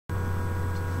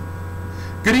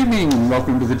Good evening and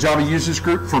welcome to the Java Users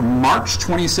Group for March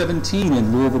 2017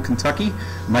 in Louisville, Kentucky.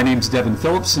 My name is Deven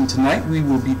Phillips and tonight we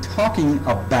will be talking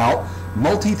about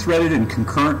multi-threaded and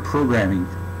concurrent programming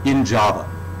in Java.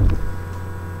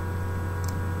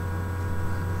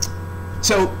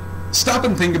 So stop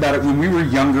and think about it. When we were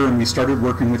younger and we started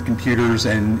working with computers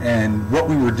and what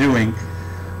we were doing,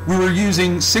 we were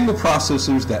using single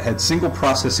processors that had single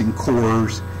processing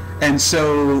cores, and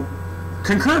so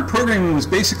concurrent programming was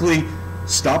basically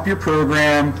stop your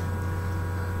program,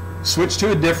 switch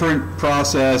to a different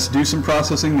process, do some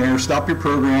processing there, stop your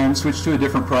program, switch to a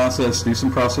different process, do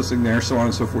some processing there, so on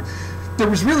and so forth. There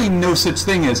was really no such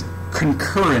thing as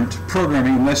concurrent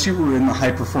programming unless you were in the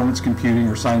high-performance computing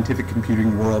or scientific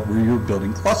computing world where you were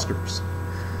building clusters.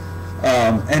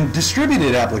 And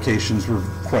distributed applications were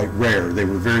quite rare. They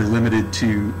were very limited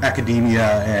to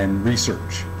academia and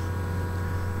research.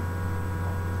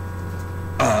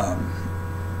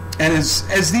 And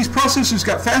as these processors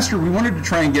got faster, we wanted to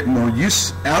try and get more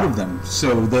use out of them.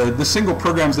 So the single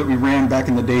programs that we ran back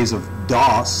in the days of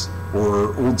DOS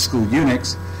or old school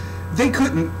Unix, they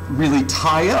couldn't really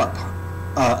tie up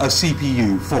a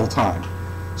CPU full time.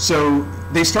 So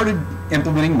they started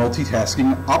implementing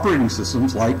multitasking operating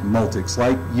systems like Multix,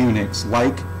 like Unix,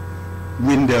 like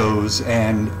Windows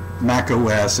and Mac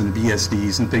OS and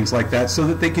BSDs and things like that, so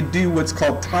that they could do what's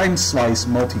called time slice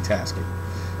multitasking,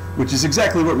 which is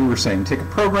exactly what we were saying. Take a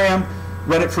program,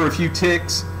 run it for a few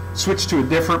ticks, switch to a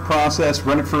different process,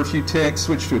 run it for a few ticks,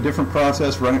 switch to a different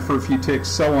process, run it for a few ticks,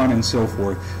 so on and so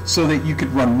forth, so that you could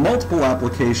run multiple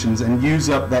applications and use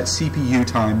up that CPU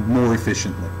time more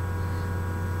efficiently.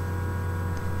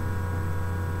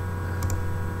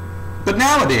 But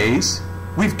nowadays,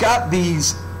 we've got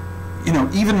these,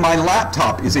 even my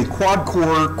laptop is a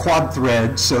quad-core,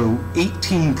 quad-thread, so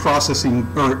 8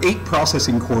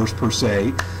 processing cores per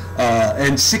se,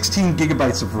 and 16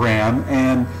 gigabytes of RAM,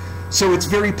 and so it's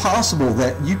very possible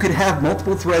that you could have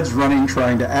multiple threads running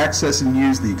trying to access and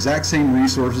use the exact same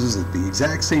resources at the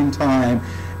exact same time,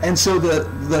 and so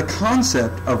the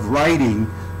concept of writing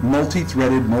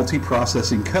multi-threaded,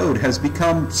 multi-processing code has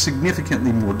become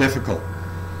significantly more difficult.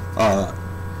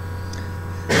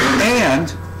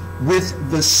 And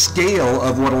with the scale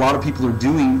of what a lot of people are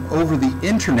doing over the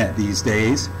internet these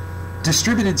days,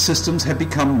 distributed systems have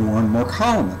become more and more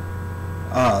common.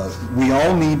 We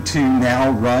all need to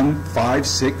now run 5,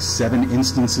 6, 7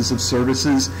 instances of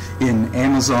services in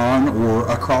Amazon or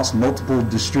across multiple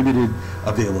distributed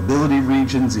availability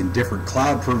regions in different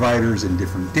cloud providers, in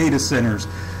different data centers.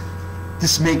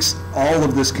 This makes all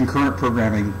of this concurrent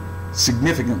programming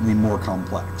significantly more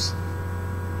complex.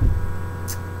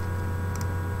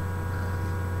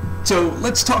 So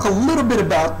let's talk a little bit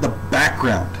about the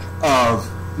background of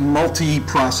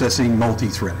multi-processing,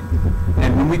 multi-threading.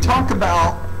 And when we talk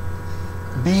about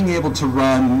being able to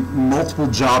run multiple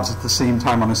jobs at the same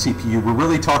time on a CPU, we're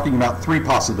really talking about 3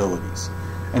 possibilities.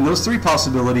 And those 3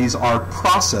 possibilities are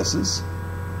processes.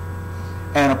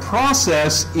 And a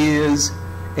process is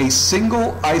a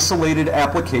single isolated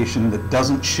application that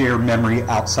doesn't share memory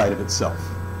outside of itself.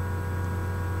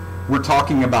 We're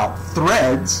talking about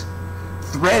threads.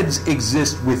 Threads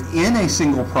exist within a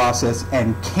single process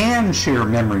and can share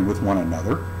memory with one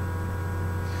another.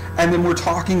 And then we're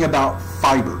talking about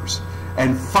fibers.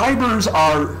 And fibers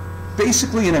are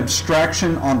basically an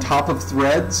abstraction on top of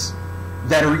threads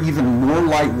that are even more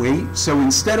lightweight. So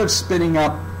instead of spinning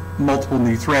up multiple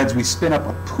new threads, we spin up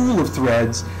a pool of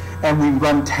threads and we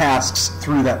run tasks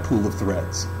through that pool of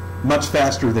threads, much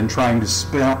faster than trying to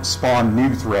spawn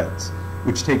new threads,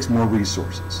 which takes more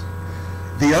resources.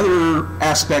 The other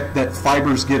aspect that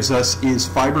fibers gives us is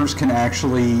fibers can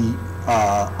actually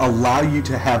allow you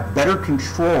to have better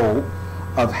control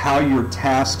of how your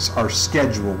tasks are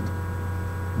scheduled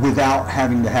without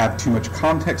having to have too much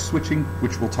context switching,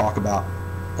 which we'll talk about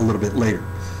a little bit later.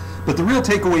 But the real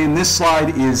takeaway in this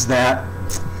slide is that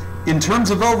in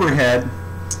terms of overhead,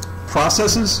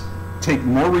 processes take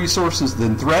more resources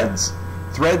than threads.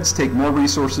 Threads take more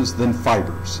resources than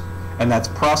fibers. And that's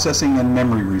processing and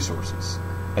memory resources,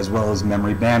 as well as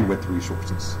memory bandwidth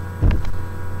resources.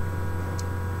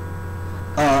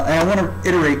 And I want to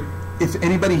iterate, if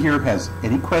anybody here has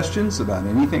any questions about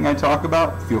anything I talk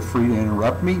about, feel free to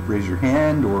interrupt me, raise your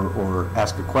hand, or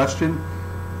ask a question.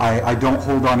 I don't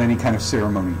hold on any kind of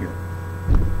ceremony here.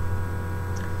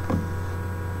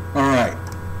 All right.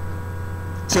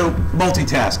 So,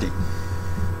 multitasking.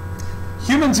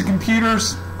 Humans and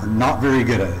computers are not very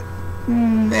good at it.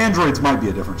 Androids might be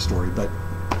a different story, but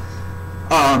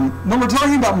when we're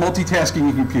talking about multitasking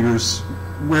in computers,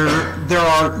 where there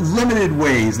are limited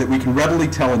ways that we can readily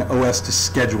tell an OS to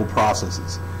schedule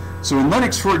processes. So in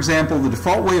Linux, for example, the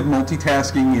default way of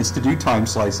multitasking is to do time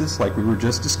slices, like we were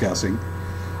just discussing.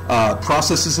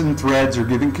 Processes and threads are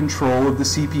given control of the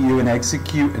CPU and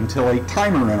execute until a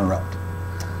timer interrupt.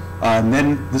 And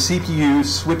then the CPU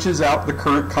switches out the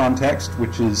current context,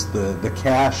 which is the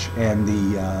cache and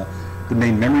the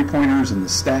main memory pointers and the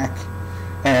stack,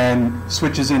 and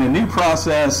switches in a new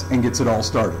process and gets it all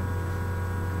started.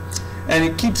 And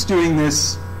it keeps doing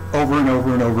this over and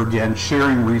over and over again,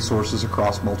 sharing resources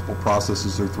across multiple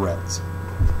processes or threads.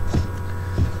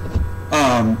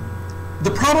 The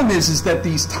problem is that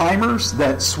these timers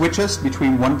that switch us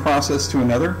between one process to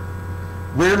another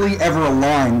rarely ever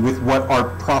align with what our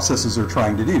processes are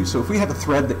trying to do. So if we have a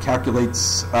thread that calculates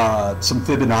some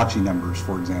Fibonacci numbers,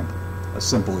 for example, a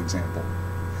simple example,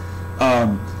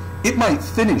 it might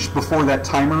finish before that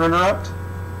timer interrupt,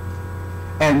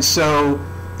 and so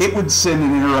it would send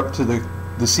an interrupt to the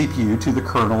CPU, to the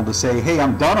kernel, to say, hey,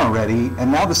 I'm done already,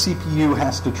 and now the CPU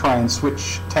has to try and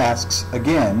switch tasks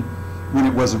again when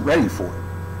it wasn't ready for it.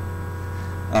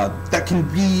 That can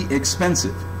be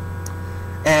expensive.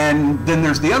 And then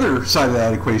there's the other side of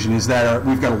that equation, is that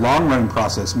we've got a long-running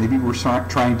process. Maybe we're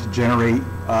trying to generate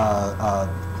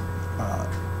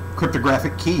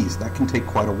cryptographic keys. That can take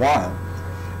quite a while.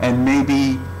 And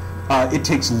maybe it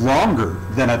takes longer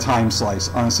than a time slice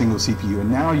on a single CPU.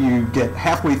 And now you get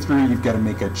halfway through, you've got to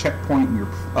make a checkpoint in your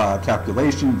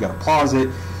calculation, you've got to pause it,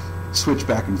 switch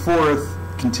back and forth,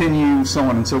 continue, so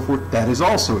on and so forth. That is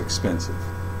also expensive.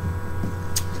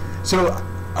 So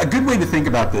a good way to think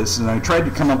about this, and I tried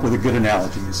to come up with a good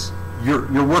analogy, is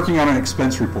you're working on an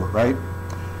expense report, right?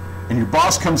 And your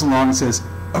boss comes along and says,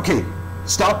 okay,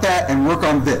 stop that and work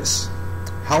on this.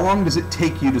 How long does it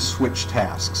take you to switch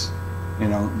tasks? You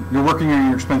know, you're working on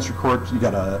your expense report, you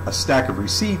got a stack of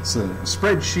receipts, a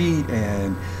spreadsheet,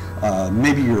 and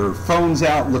maybe your phone's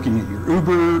out looking at your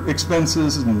Uber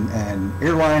expenses and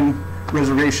airline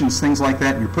reservations, things like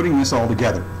that, and you're putting this all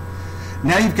together.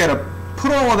 Now you've got to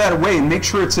put all of that away and make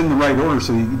sure it's in the right order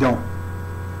so you don't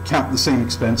count the same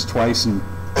expense twice and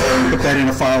put that in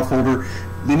a file folder.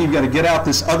 Then you've got to get out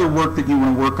this other work that you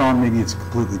want to work on. Maybe it's a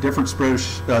completely different set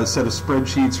of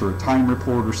spreadsheets or a time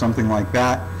report or something like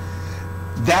that.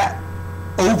 That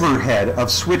overhead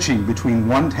of switching between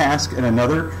one task and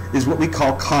another is what we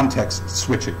call context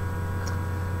switching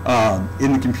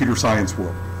in the computer science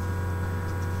world.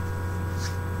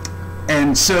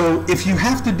 And so if you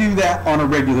have to do that on a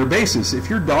regular basis, if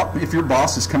your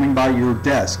boss is coming by your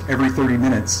desk every 30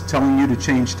 minutes telling you to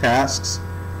change tasks,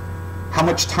 how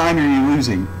much time are you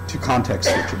losing to context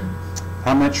switching?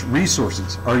 How much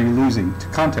resources are you losing to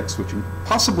context switching?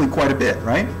 Possibly quite a bit,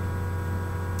 right?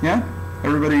 Yeah?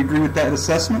 Everybody agree with that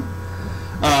assessment?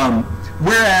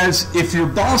 Whereas if your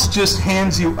boss just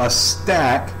hands you a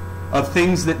stack of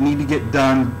things that need to get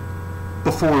done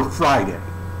before Friday,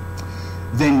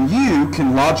 then you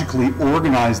can logically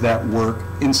organize that work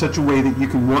in such a way that you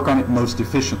can work on it most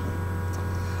efficiently.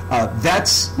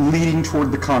 That's leading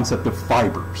toward the concept of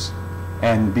fibers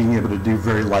and being able to do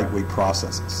very lightweight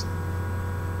processes.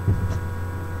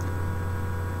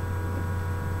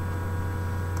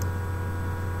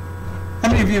 How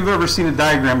many of you have ever seen a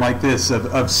diagram like this of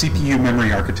CPU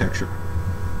memory architecture?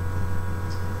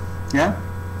 Yeah?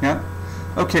 Yeah?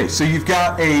 Okay, so you've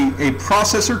got a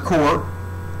processor core,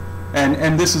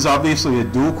 and this is obviously a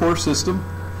dual-core system,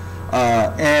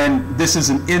 and this is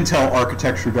an Intel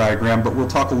architecture diagram, but we'll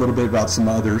talk a little bit about some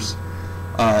others.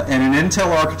 And in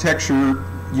Intel architecture,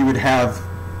 you would have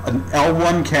an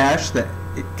L1 cache that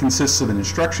it consists of an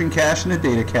instruction cache and a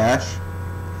data cache.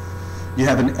 You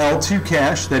have an L2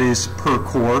 cache that is per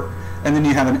core, and then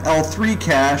you have an L3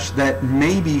 cache that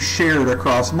may be shared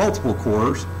across multiple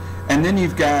cores, and then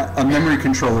you've got a memory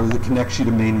controller that connects you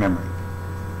to main memory.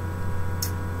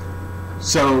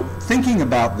 So thinking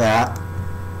about that,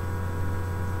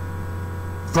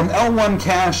 from L1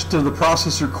 cache to the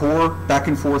processor core, back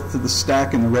and forth to the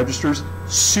stack and the registers,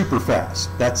 super fast.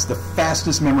 That's the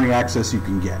fastest memory access you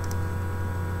can get.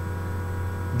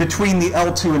 Between the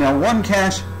L2 and L1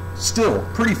 cache, still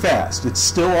pretty fast. It's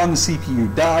still on the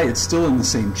CPU die, it's still in the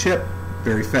same chip,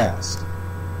 very fast.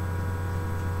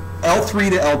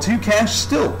 L3 to L2 cache,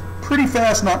 still pretty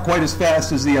fast, not quite as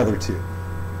fast as the other two.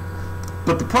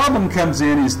 But the problem comes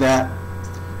in is that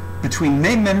between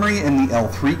main memory and the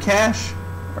L3 cache,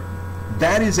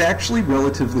 that is actually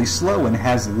relatively slow and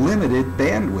has limited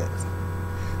bandwidth.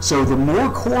 So the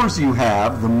more cores you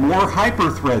have, the more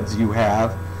hyperthreads you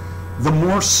have, the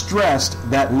more stressed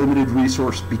that limited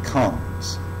resource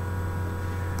becomes.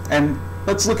 And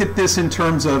let's look at this in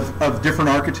terms of different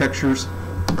architectures.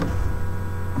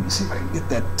 Let me see if I can get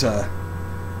that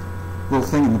little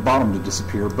thing in the bottom to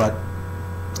disappear. But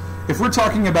if we're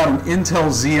talking about an Intel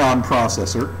Xeon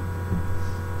processor,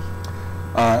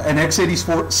 an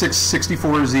x86-64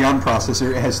 Xeon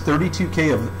processor, it has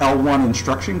 32K of L1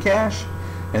 instruction cache,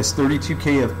 has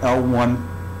 32K of L1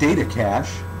 data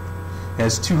cache,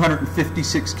 has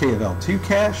 256K of L2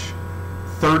 cache,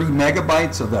 30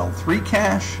 megabytes of L3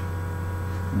 cache,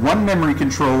 one memory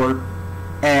controller,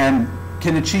 and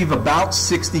can achieve about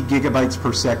 60 gigabytes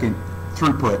per second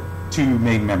throughput to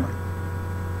main memory.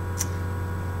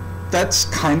 That's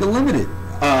kind of limited.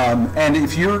 And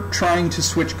if you're trying to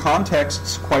switch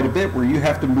contexts quite a bit, where you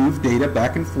have to move data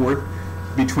back and forth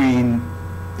between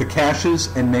the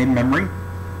caches and main memory,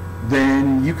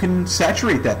 then you can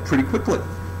saturate that pretty quickly,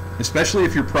 especially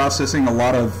if you're processing a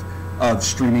lot of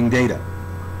streaming data.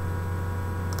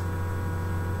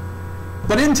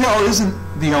 But Intel isn't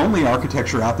the only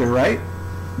architecture out there, right?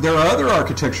 There are other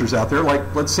architectures out there,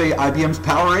 like, let's say, IBM's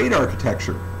Power 8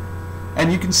 architecture.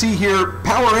 And you can see here,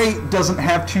 Power 8 doesn't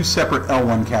have two separate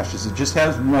L1 caches. It just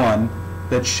has one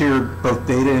that's shared both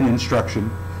data and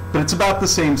instruction. But it's about the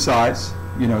same size.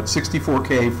 You know, it's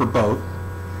 64K for both.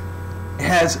 It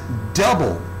has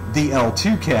double the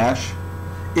L2 cache.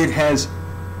 It has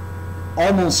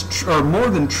almost, or more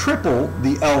than triple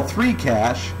the L3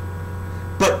 cache.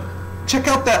 But check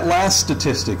out that last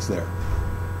statistics there.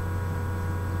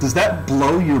 Does that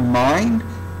blow your mind?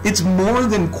 It's more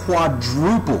than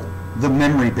quadruple the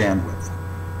memory bandwidth.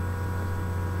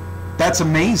 That's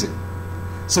amazing.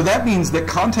 So that means that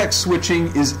context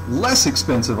switching is less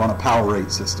expensive on a Power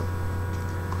 8 system.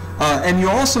 And you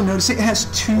also notice it has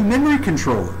two memory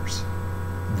controllers.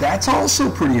 That's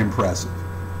also pretty impressive.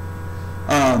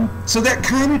 So that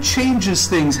kind of changes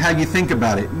things, how you think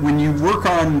about it. When you work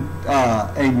on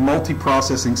a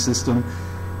multi-processing system,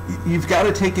 you've got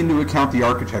to take into account the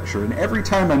architecture. And every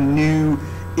time a new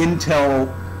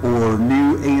Intel or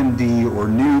new AMD or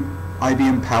new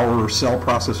IBM Power or Cell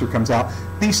processor comes out,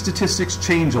 these statistics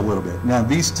change a little bit. Now,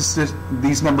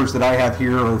 these numbers that I have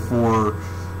here are for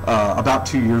about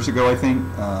 2 years ago, I think.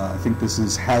 I think this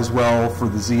is Haswell for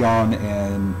the Xeon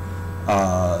and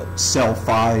Cell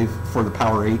 5 for the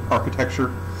Power 8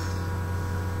 architecture.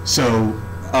 So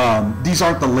these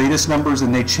aren't the latest numbers,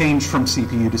 and they change from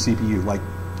CPU to CPU. Like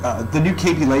the new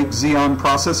Kaby Lake Xeon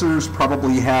processors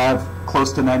probably have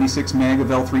close to 96 meg of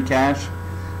L3 cache.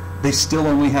 They still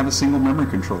only have a single memory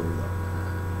controller, though.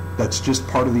 That's just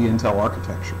part of the Intel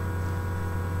architecture.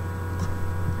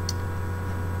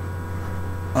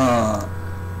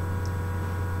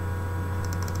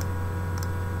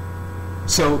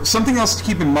 So something else to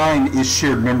keep in mind is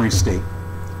shared memory state.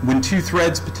 When two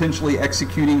threads potentially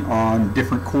executing on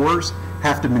different cores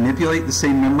have to manipulate the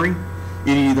same memory,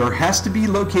 it either has to be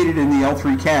located in the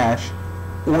L3 cache,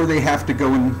 or they have to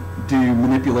go and do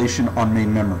manipulation on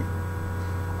main memory.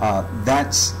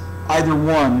 That's either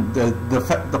one.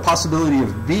 The possibility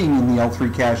of being in the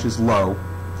L3 cache is low,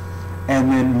 and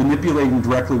then manipulating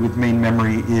directly with main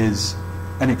memory is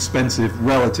an expensive,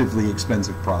 relatively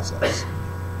expensive process.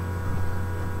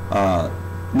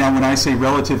 Now, when I say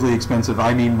relatively expensive,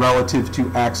 I mean relative to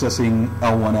accessing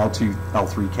L1, L2,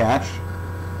 L3 cache,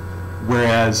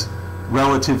 whereas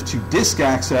relative to disk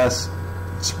access,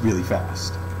 it's really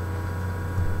fast.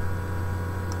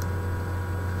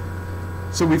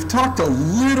 So we've talked a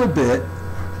little bit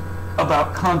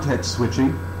about context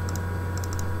switching.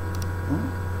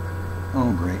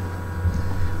 Oh, great.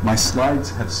 My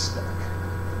slides have stuck.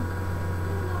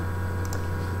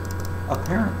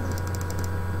 Apparently.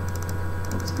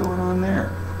 What's going on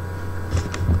there?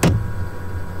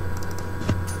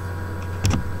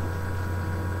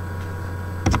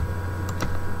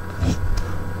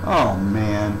 Oh,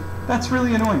 man. That's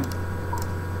really annoying.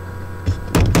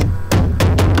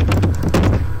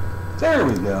 There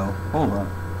we go. Hold on.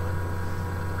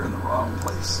 We're in the wrong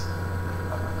place.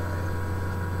 All right.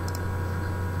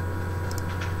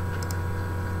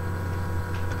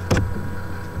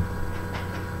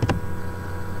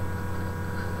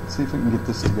 Let's see if we can get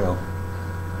this to go.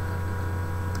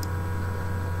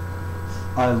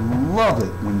 I love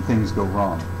it when things go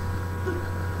wrong.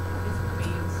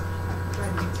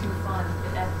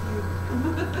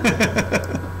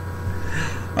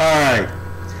 All right.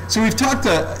 So we've talked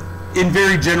in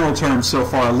very general terms so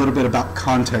far a little bit about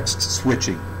context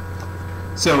switching.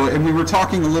 So, and we were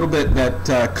talking a little bit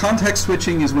that context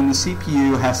switching is when the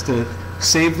CPU has to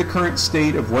save the current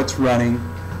state of what's running,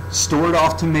 store it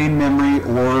off to main memory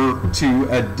or to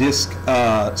a disk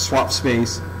swap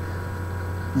space,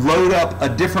 load up a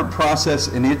different process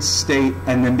in its state,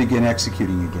 and then begin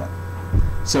executing again.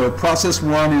 So process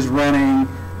 1 is running,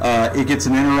 it gets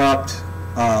an interrupt,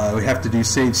 we have to do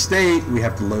save state, we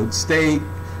have to load state,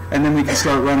 and then we can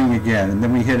start running again. And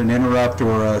then we hit an interrupt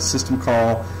or a system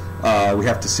call. We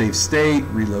have to save state,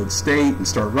 reload state, and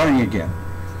start running again.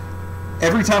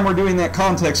 Every time we're doing that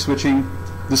context switching,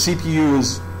 the CPU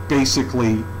is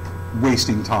basically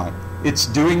wasting time. It's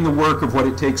doing the work of what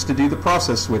it takes to do the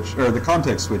process switch or the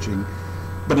context switching,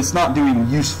 but it's not doing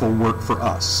useful work for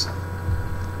us.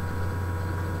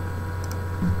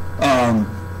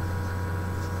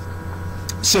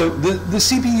 So the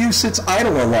CPU sits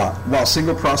idle a lot while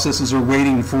single processes are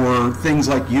waiting for things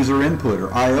like user input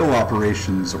or I/O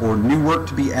operations or new work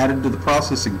to be added to the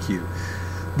processing queue.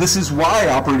 This is why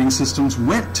operating systems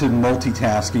went to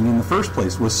multitasking in the first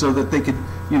place, was so that they could,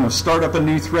 start up a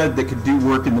new thread that could do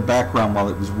work in the background while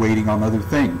it was waiting on other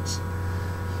things.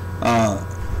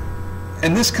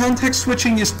 And this context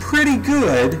switching is pretty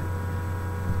good,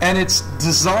 and it's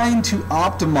designed to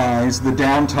optimize the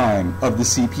downtime of the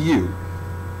CPU.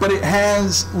 But it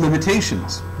has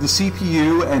limitations. The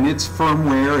CPU and its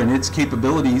firmware and its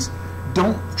capabilities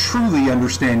don't truly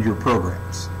understand your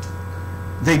programs.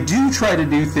 They do try to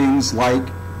do things like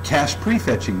cache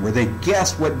prefetching, where they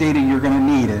guess what data you're going to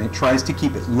need, and it tries to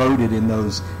keep it loaded in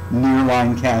those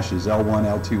nearline caches, L1,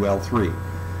 L2, L3.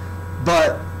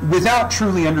 But without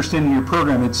truly understanding your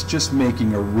program, it's just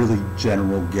making a really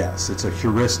general guess. It's a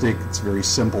heuristic, it's a very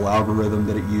simple algorithm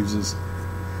that it uses.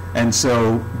 And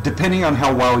so, depending on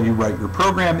how well you write your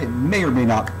program, it may or may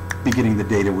not be getting the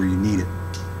data where you need it.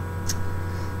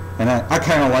 And I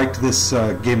kind of liked this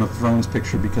Game of Thrones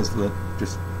picture because of the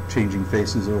just changing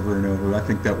faces over and over. I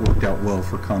think that worked out well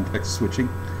for context switching.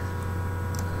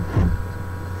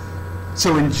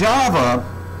 So in Java,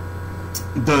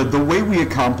 the way we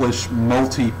accomplish being able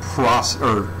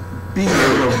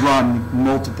to run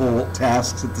multiple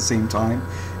tasks at the same time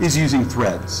is using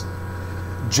threads.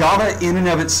 Java in and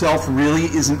of itself really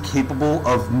isn't capable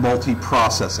of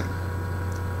multiprocessing.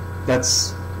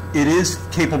 It is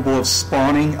capable of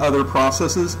spawning other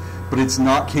processes, but it's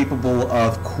not capable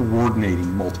of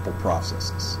coordinating multiple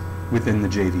processes within the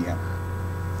JVM.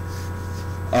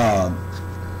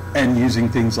 And using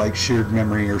things like shared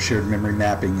memory or shared memory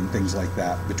mapping and things like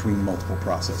that between multiple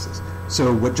processes.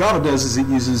 So what Java does is it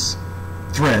uses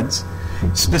threads,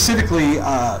 specifically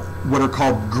what are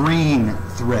called green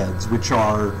threads, which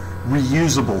are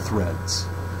reusable threads.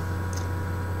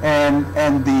 And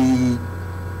the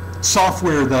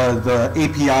software, the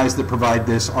APIs that provide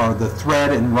this are the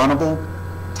thread and runnable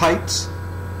types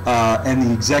and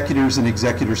the executors and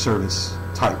executor service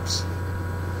types.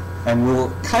 And we'll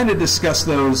kind of discuss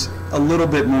those a little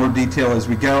bit more detail as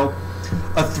we go.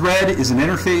 A thread is an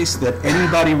interface that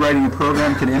anybody writing a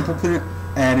program can implement,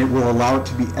 and it will allow it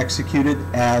to be executed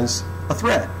as a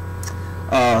thread.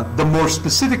 The more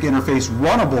specific interface,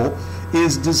 runnable,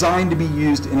 is designed to be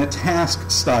used in a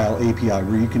task-style API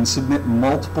where you can submit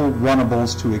multiple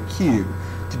runnables to a queue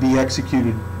to be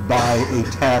executed by a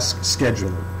task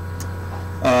scheduler.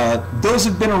 Those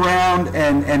have been around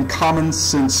and common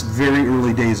since very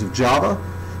early days of Java.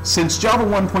 Since Java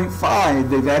 1.5,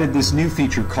 they've added this new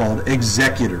feature called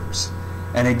executors.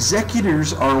 And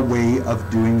executors are a way of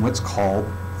doing what's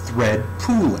called thread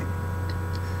pooling.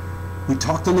 We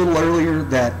talked a little earlier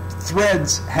that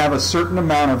threads have a certain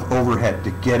amount of overhead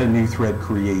to get a new thread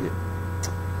created.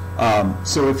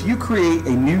 So if you create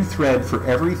a new thread for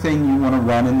everything you want to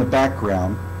run in the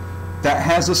background, that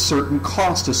has a certain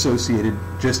cost associated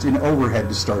just in overhead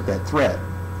to start that thread.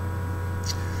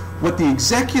 What the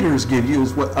executors give you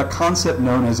is a concept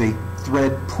known as a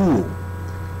thread pool.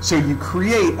 So you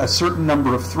create a certain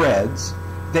number of threads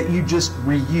that you just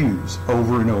reuse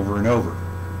over and over and over.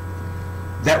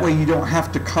 That way you don't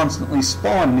have to constantly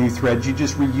spawn new threads, you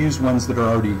just reuse ones that are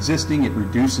already existing. It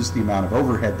reduces the amount of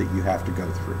overhead that you have to go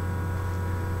through.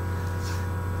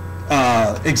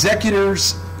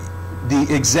 Executors, the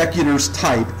executors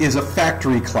type is a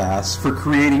factory class for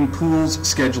creating pools,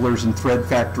 schedulers, and thread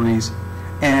factories,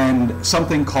 and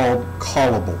something called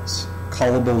callables.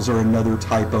 Callables are another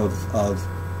type of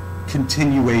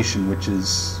continuation, which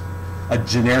is a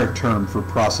generic term for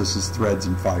processes, threads,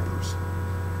 and fibers.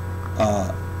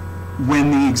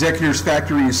 When the executor's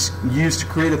factory is used to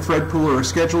create a thread pool or a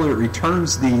scheduler, it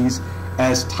returns these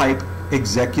as type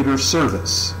executor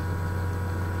service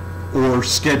or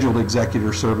scheduled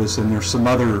executor service, and there's some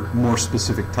other more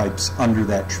specific types under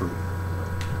that tree.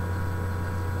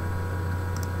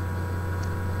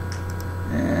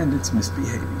 And it's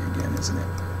misbehaving again, isn't it?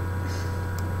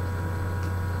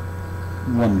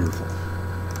 Wonderful.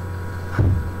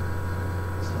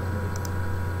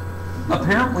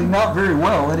 Apparently not very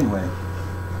well, anyway.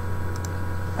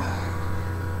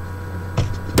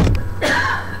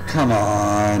 Come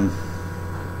on.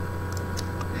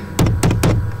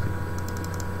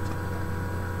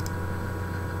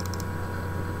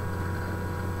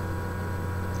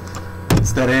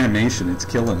 It's that animation. It's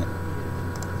killing it.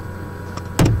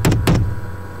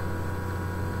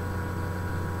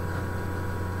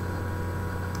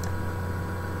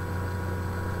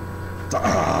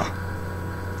 Ah.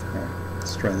 All right,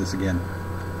 let's try this again.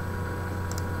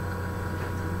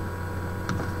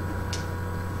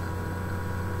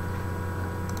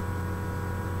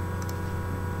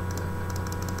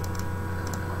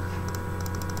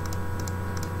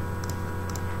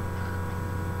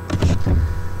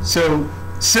 So,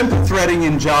 simple threading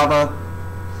in Java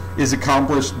is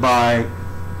accomplished by,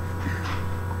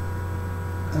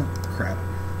 oh crap,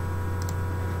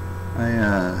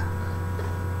 I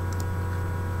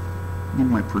need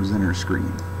my presenter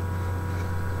screen.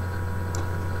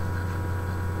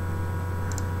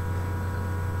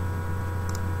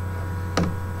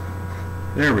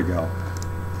 There we go.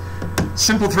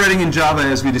 Simple threading in Java,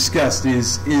 as we discussed,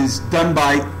 is done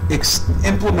by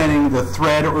implementing the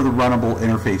thread or the runnable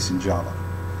interface in Java.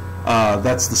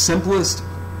 That's the simplest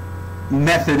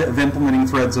method of implementing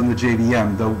threads on the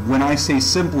JVM. Though when I say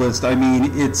simplest, I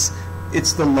mean it's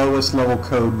the lowest level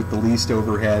code with the least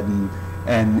overhead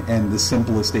and the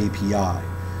simplest API.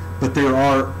 But there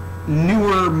are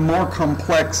newer, more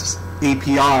complex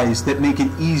APIs that make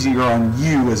it easier on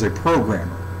you as a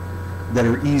programmer, that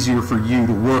are easier for you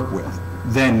to work with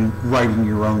than writing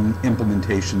your own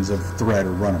implementations of thread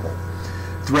or runnable.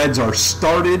 Threads are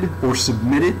started or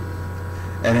submitted,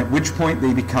 and at which point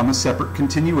they become a separate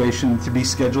continuation to be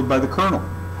scheduled by the kernel.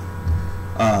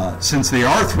 Since they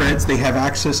are threads, they have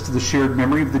access to the shared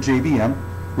memory of the JVM,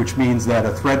 which means that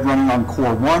a thread running on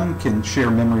core 1 can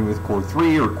share memory with core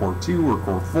 3 or core 2 or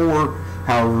core 4,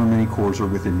 however many cores are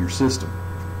within your system.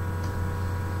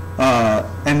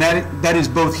 And that is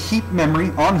both heap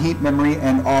memory, on-heap memory,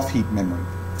 and off-heap memory.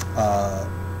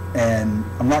 And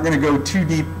I'm not going to go too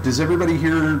deep. Does everybody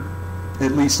here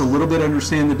at least a little bit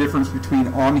understand the difference between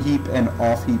on-heap and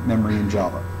off-heap memory in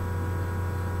Java?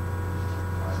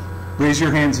 Raise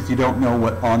your hands if you don't know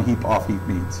what on-heap, off-heap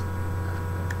means.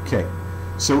 Okay.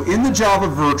 So in the Java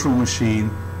virtual machine,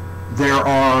 there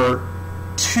are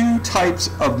two types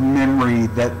of memory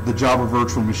that the Java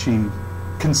virtual machine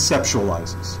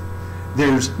conceptualizes.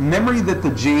 There's memory that the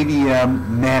JVM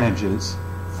manages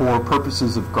for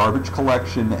purposes of garbage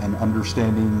collection and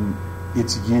understanding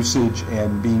its usage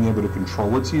and being able to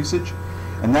control its usage,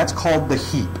 and that's called the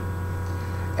heap.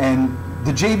 And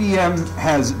the JVM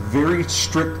has very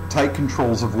strict, tight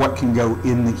controls of what can go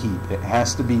in the heap. It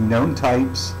has to be known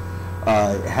types,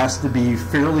 it has to be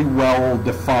fairly well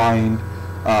defined,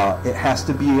 it has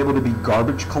to be able to be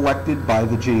garbage collected by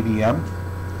the JVM.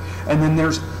 And then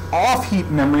there's off-heap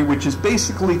memory, which is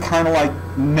basically kind of like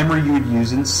memory you would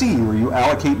use in C, where you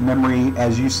allocate memory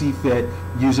as you see fit,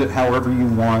 use it however you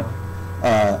want,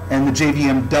 and the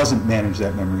JVM doesn't manage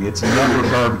that memory. It's never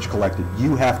garbage collected.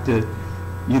 You have to,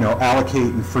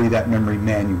 allocate and free that memory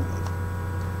manually.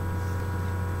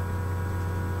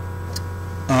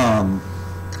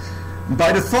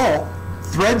 By default,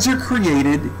 threads are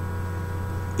created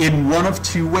in one of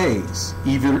two ways,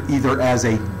 either as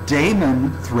a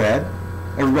daemon thread.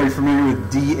 Everybody familiar with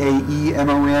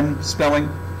D-A-E-M-O-N spelling?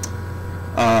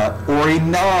 Or a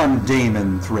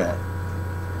non-daemon thread.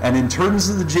 And in terms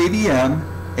of the JVM,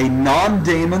 a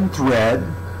non-daemon thread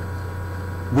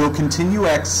will continue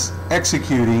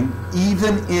executing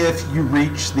even if you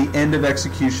reach the end of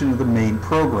execution of the main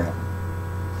program.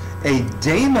 A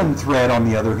daemon thread, on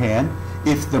the other hand,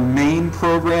 if the main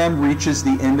program reaches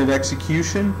the end of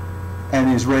execution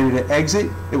and is ready to exit,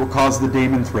 it will cause the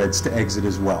daemon threads to exit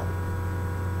as well.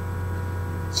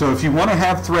 So if you want to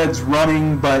have threads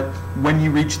running, but when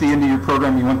you reach the end of your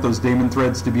program, you want those daemon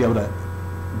threads to be able to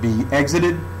be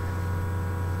exited,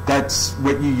 that's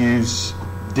what you use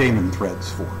daemon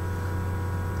threads for.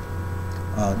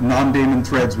 Non-daemon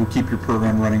threads will keep your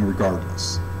program running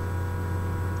regardless.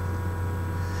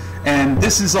 And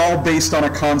this is all based on a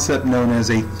concept known as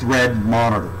a thread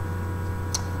monitor.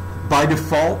 By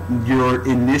default, your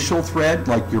initial thread,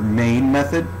 like your main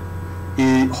method,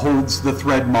 it holds the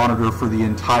thread monitor for the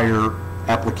entire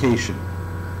application.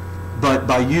 But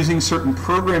by using certain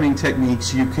programming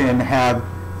techniques, you can have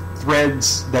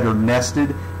threads that are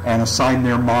nested and assign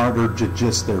their monitor to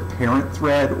just their parent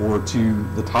thread or to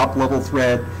the top level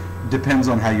thread. Depends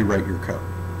on how you write your code.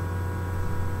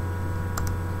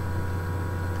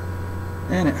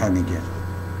 And it hung again.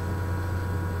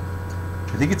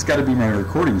 I think it's got to be my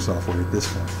recording software at this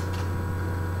point.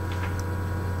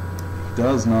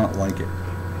 Does not like it.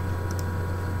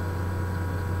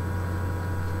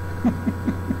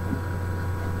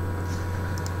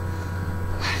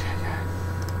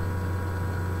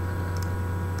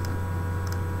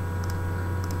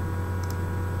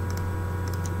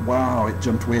 Wow, it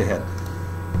jumped way ahead.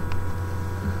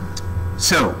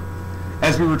 So,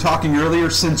 as we were talking earlier,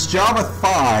 since Java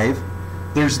 5,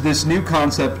 there's this new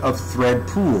concept of thread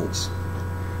pools.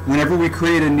 Whenever we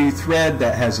create a new thread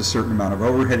that has a certain amount of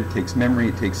overhead, it takes memory,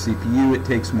 it takes CPU, it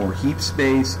takes more heap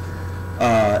space,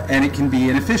 and it can be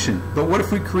inefficient. But what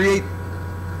if we create,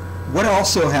 what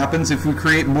also happens if we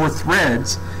create more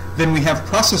threads than we have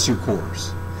processor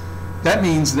cores? That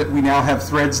means that we now have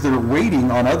threads that are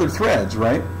waiting on other threads,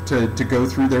 right, to go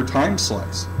through their time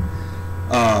slice.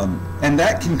 And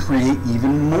that can create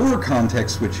even more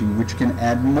context switching, which can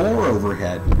add more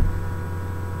overhead.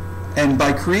 And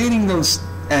by creating those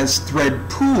as thread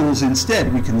pools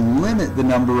instead, we can limit the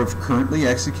number of currently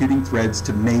executing threads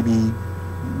to maybe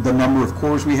the number of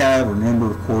cores we have, or number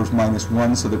of cores minus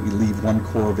one, so that we leave one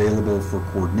core available for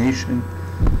coordination.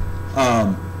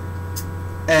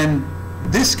 And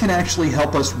this can actually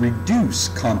help us reduce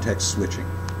context switching.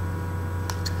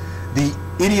 The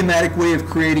idiomatic way of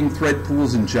creating thread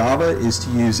pools in Java is to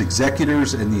use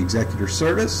executors and the executor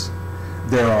service.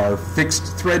 There are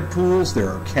fixed thread pools, there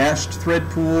are cached thread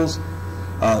pools.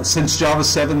 Since Java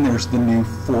 7, there's the new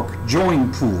fork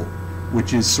join pool,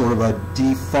 which is sort of a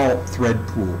default thread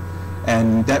pool.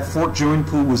 And that fork join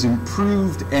pool was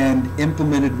improved and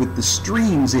implemented with the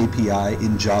Streams API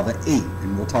in Java 8,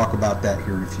 and we'll talk about that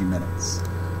here in a few minutes.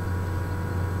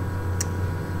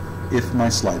 If my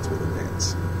slides will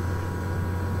advance.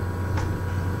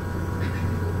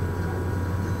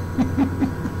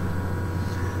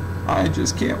 I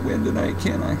just can't win tonight,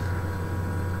 can I?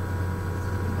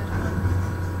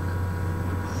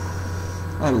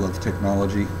 I love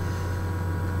technology.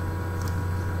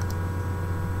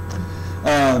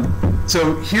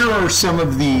 So here are some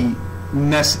of the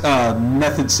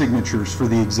method signatures for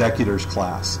the executors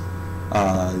class.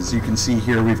 As you can see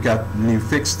here, we've got new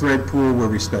fixed thread pool where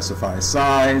we specify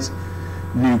size,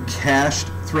 new cached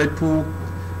thread pool.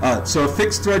 So a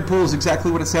fixed thread pool is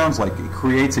exactly what it sounds like. It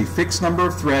creates a fixed number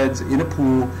of threads in a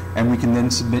pool, and we can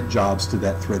then submit jobs to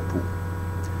that thread pool.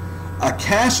 A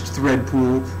cached thread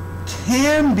pool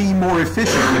can be more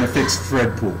efficient than a fixed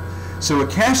thread pool. So a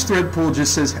cached thread pool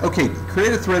just says, okay,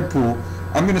 create a thread pool,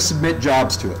 I'm going to submit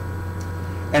jobs to it.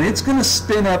 And it's going to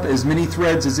spin up as many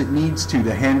threads as it needs to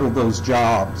handle those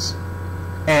jobs.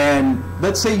 And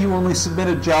let's say you only submit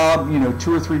a job,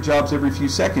 2 or 3 jobs every few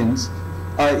seconds.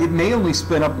 It may only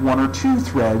spin up 1 or 2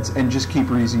 threads and just keep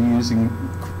reusing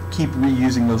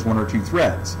those 1 or 2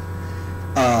 threads.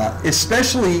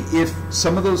 Especially if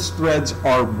some of those threads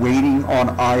are waiting on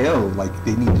I/O, like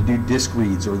they need to do disk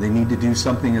reads or they need to do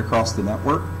something across the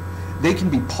network, they can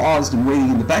be paused and waiting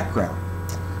in the background.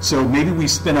 So maybe we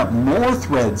spin up more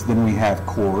threads than we have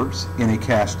cores in a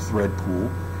cached thread pool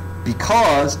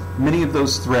because many of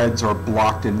those threads are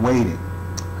blocked and waiting.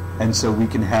 And so we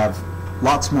can have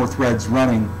lots more threads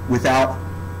running without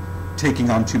taking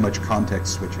on too much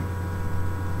context switching.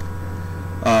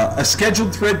 A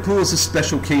scheduled thread pool is a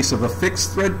special case of a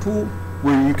fixed thread pool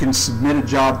where you can submit a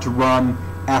job to run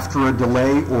after a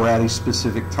delay or at a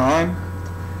specific time.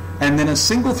 And then a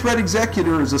single thread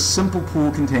executor is a simple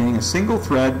pool containing a single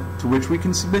thread to which we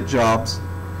can submit jobs,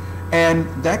 and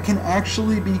that can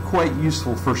actually be quite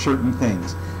useful for certain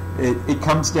things. It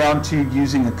comes down to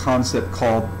using a concept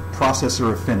called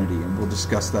processor affinity, and we'll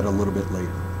discuss that a little bit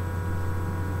later.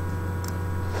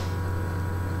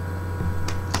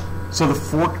 So the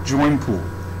fork join pool.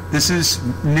 This is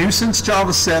new since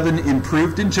Java 7,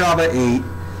 improved in Java 8,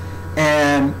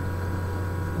 and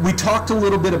we talked a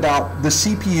little bit about the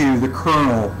CPU, the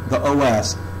kernel, the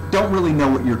OS, don't really know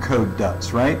what your code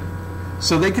does, right?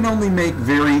 So they can only make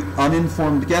very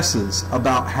uninformed guesses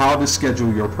about how to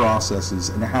schedule your processes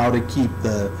and how to keep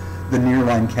the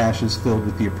nearline caches filled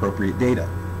with the appropriate data.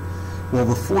 Well,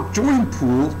 the fork join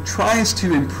pool tries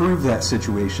to improve that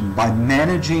situation by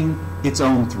managing its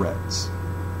own threads.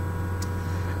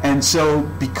 And so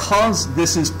because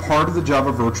this is part of the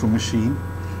Java virtual machine,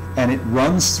 and it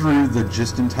runs through the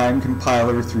just-in-time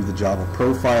compiler, through the Java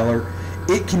profiler,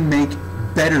 it can make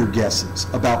better guesses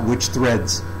about which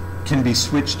threads can be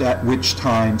switched at which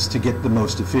times to get the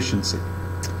most efficiency.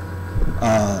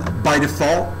 By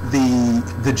default, the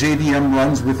JVM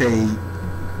runs with a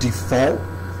default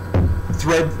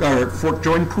thread or fork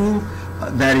join pool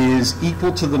that is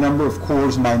equal to the number of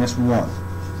cores minus 1.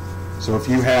 So if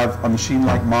you have a machine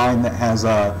like mine that has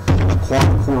a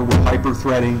quad core with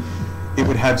hyper-threading, it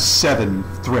would have 7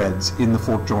 threads in the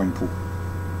fork join pool.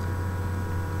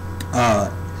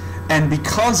 And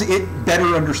because it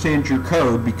better understands your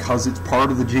code, because it's part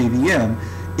of the JVM,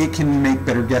 it can make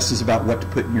better guesses about what to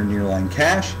put in your nearline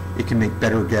cache. It can make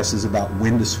better guesses about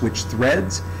when to switch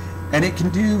threads. And it can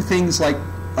do things like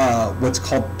what's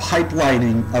called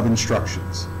pipelining of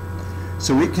instructions.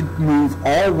 So it could move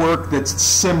all work that's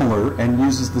similar and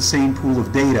uses the same pool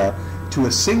of data to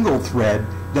a single thread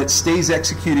that stays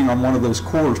executing on one of those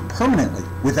cores permanently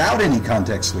without any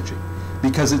context switching,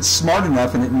 because it's smart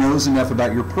enough and it knows enough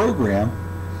about your program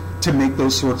to make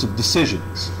those sorts of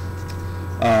decisions.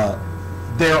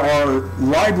 There are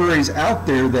libraries out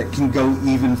there that can go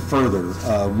even further.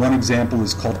 One example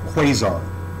is called Quasar.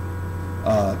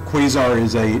 Quasar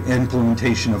is an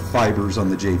implementation of fibers on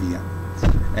the JVM.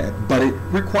 But it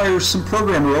requires some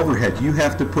programmer overhead. You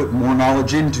have to put more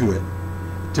knowledge into it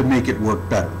to make it work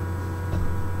better.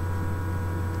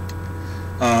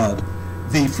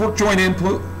 The fork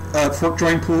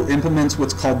join pool implements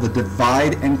what's called the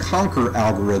divide and conquer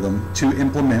algorithm to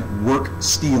implement work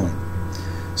stealing.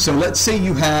 So let's say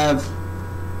you have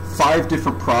 5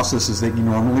 different processes that you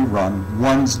normally run.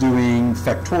 One's doing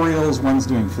factorials, one's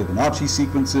doing Fibonacci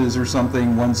sequences or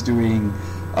something, one's doing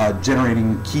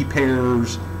generating key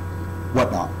pairs,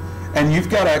 whatnot. And you've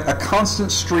got a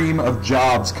constant stream of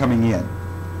jobs coming in.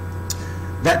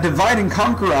 That divide and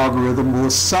conquer algorithm will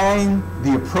assign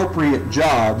the appropriate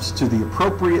jobs to the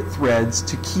appropriate threads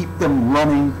to keep them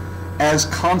running as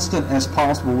constant as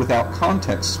possible without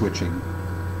context switching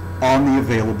on the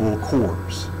available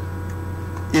cores,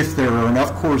 if there are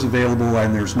enough cores available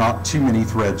and there's not too many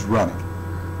threads running.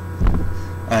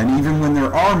 And even when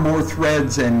there are more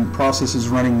threads and processes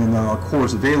running than there are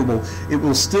cores available, it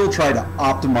will still try to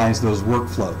optimize those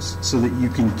workflows so that you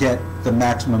can get the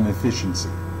maximum efficiency.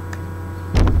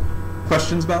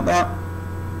 Questions about that?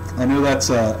 I know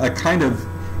that's a kind of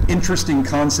interesting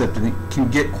concept and it can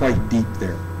get quite deep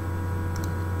there.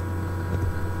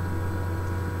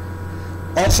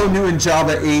 Also new in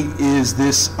Java 8 is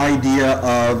this idea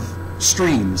of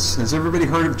streams. Has everybody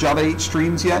heard of Java 8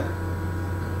 streams yet?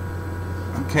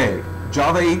 Okay,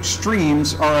 Java 8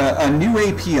 streams are a new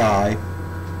API,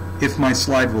 if my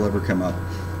slide will ever come up,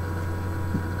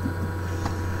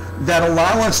 that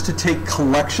allow us to take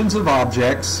collections of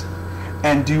objects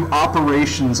and do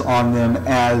operations on them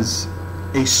as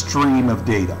a stream of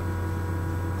data.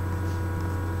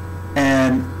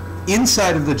 And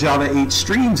inside of the Java 8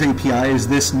 Streams API is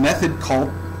this method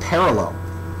called parallel,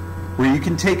 where you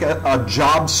can take a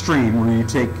job stream where you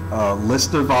take a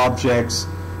list of objects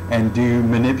and do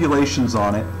manipulations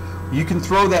on it. You can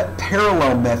throw that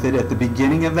parallel method at the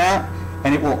beginning of that,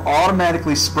 and it will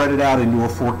automatically spread it out into a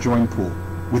fork join pool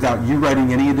without you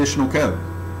writing any additional code.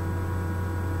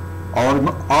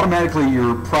 Automatically,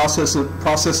 your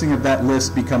processing of that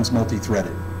list becomes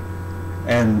multi-threaded.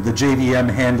 And the JVM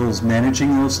handles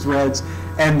managing those threads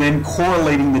and then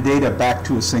correlating the data back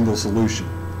to a single solution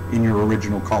in your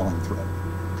original calling thread.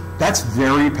 That's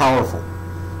very powerful.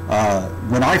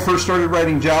 When I first started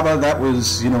writing Java, that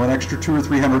was an extra 200 or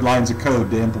 300 lines of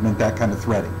code to implement that kind of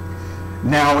threading.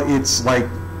 Now it's like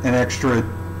an extra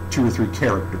 2 or 3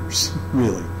 characters,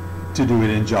 really, to do it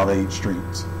in Java 8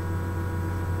 Streams.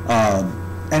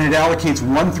 And it allocates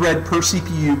 1 thread per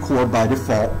CPU core by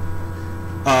default.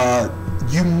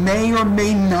 You may or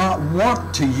may not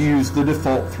want to use the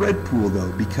default thread pool,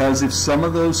 though, because if some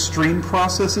of those stream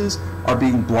processes are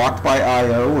being blocked by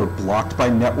I/O or blocked by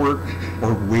network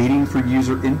or waiting for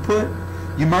user input,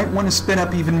 you might want to spin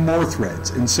up even more threads.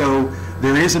 And so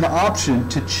there is an option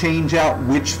to change out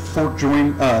which fork join.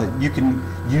 You can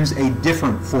use a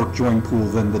different fork join pool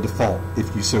than the default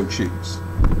if you so choose.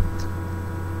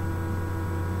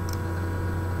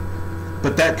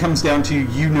 But that comes down to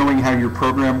you knowing how your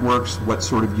program works, what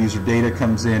sort of user data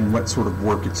comes in, what sort of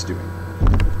work it's doing.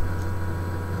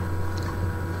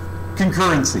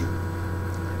 Concurrency.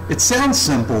 It sounds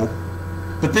simple,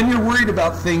 but then you're worried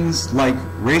about things like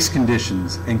race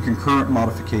conditions and concurrent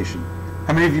modification.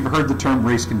 How many of you have heard the term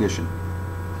race condition?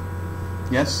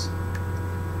 Yes?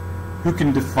 Who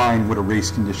can define what a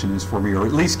race condition is for me, or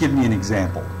at least give me an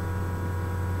example?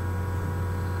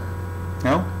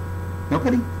 No?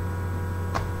 Nobody?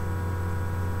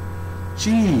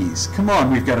 Geez, come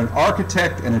on, we've got an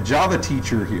architect and a Java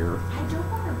teacher here. I don't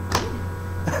want to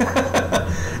read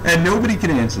it. And nobody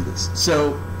can answer this.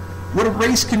 So what a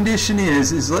race condition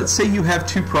is let's say you have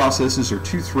 2 processes or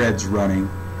 2 threads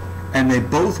running, and they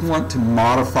both want to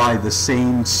modify the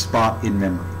same spot in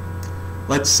memory.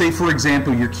 Let's say, for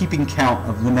example, you're keeping count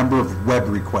of the number of web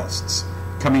requests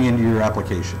coming into your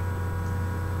application.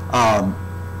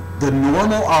 The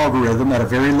normal algorithm at a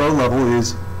very low level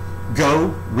is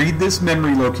go, read this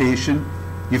memory location,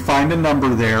 you find a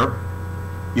number there,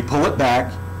 you pull it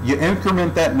back, you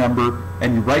increment that number,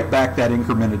 and you write back that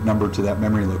incremented number to that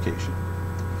memory location.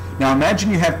 Now imagine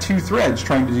you have 2 threads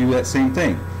trying to do that same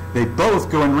thing. They both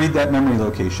go and read that memory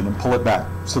location and pull it back,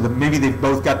 so that maybe they've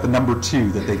both got the number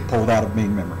 2 that they pulled out of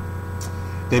main memory.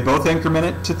 They both increment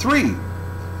it to 3,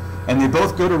 and they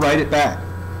both go to write it back.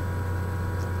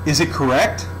 Is it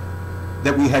correct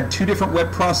that we had 2 different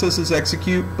web processes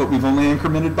execute, but we've only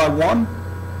incremented by 1?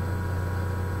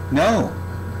 No.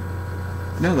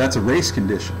 No, that's a race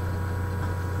condition.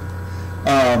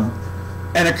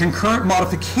 And a concurrent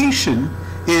modification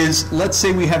is, let's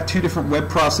say we have 2 different web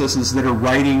processes that are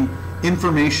writing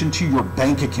information to your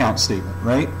bank account statement,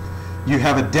 right? You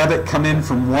have a debit come in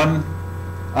from one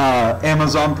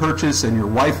Amazon purchase, and your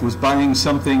wife was buying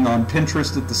something on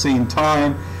Pinterest at the same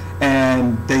time,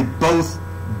 and they both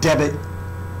debit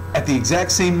at the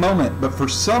exact same moment, but for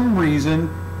some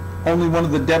reason only one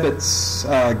of the debits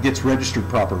gets registered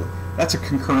properly. That's a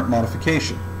concurrent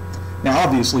modification. Now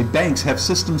obviously banks have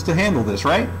systems to handle this,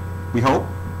 right? We hope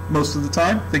most of the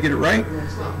time they get it right.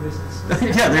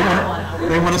 Yeah,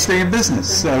 they want to stay in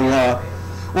business. So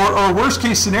or worst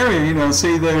case scenario, you know,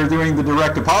 say they're doing the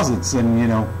direct deposits, and you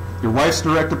know, your wife's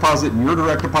direct deposit and your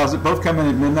direct deposit both come in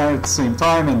at midnight at the same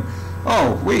time, and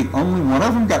oh wait, only one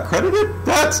of them got credited?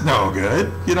 That's no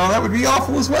good. You know, that would be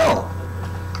awful as well.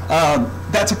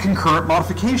 That's a concurrent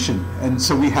modification, and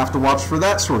so we have to watch for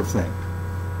that sort of thing.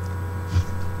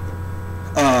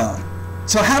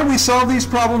 So how do we solve these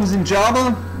problems in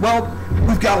Java? Well,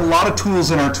 we've got a lot of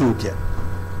tools in our toolkit.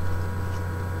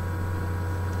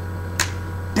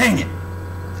 Dang it!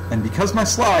 And because my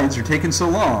slides are taking so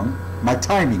long, my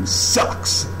timing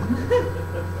sucks.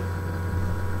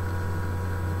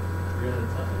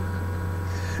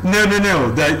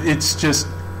 No. It's just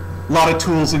a lot of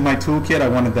tools in my toolkit. I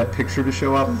wanted that picture to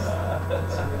show up. And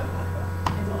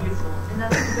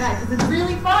that's too bad, because it's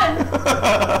really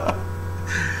fun.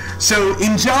 So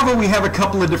in Java, we have a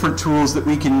couple of different tools that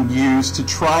we can use to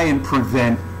try and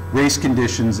prevent race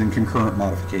conditions and concurrent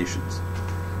modifications.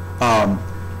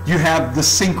 You have the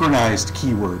synchronized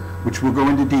keyword, which we'll go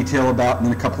into detail about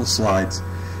in a couple of slides.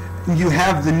 You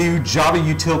have the new Java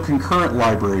util concurrent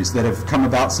libraries that have come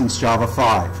about since Java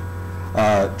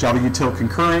 5. Java util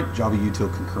concurrent, Java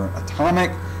util concurrent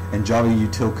atomic, and Java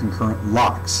util concurrent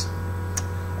locks.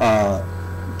 Java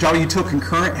util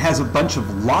concurrent has a bunch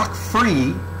of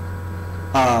lock-free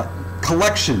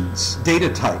collections, data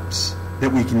types that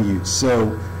we can use.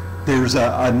 So there's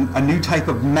a new type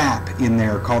of map in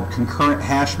there called concurrent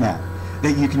hash map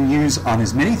that you can use on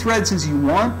as many threads as you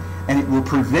want, and it will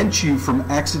prevent you from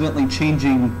accidentally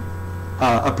changing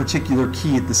a particular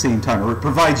key at the same time, or it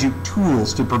provides you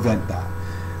tools to prevent that.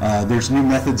 There's new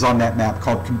methods on that map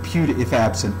called compute if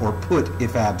absent or put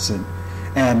if absent,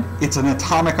 and it's an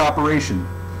atomic operation.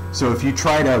 So if you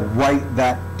try to write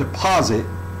that deposit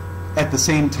at the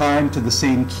same time to the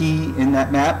same key in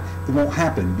that map, it won't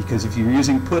happen, because if you're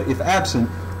using put if absent,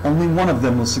 only one of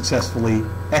them will successfully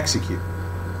execute.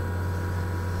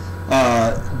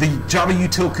 The Java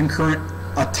util concurrent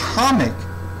atomic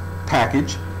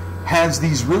package has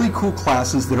these really cool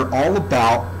classes that are all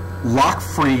about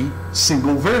lock-free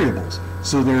single variables.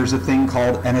 So there's a thing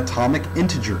called an atomic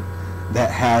integer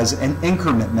that has an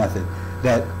increment method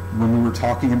that, when we were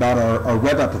talking about our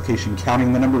web application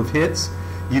counting the number of hits,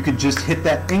 you could just hit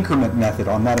that increment method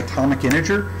on that atomic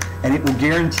integer, and it will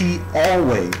guarantee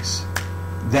always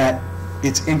that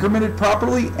it's incremented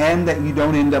properly and that you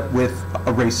don't end up with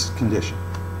a race condition.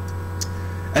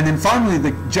 And then finally,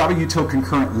 the Java util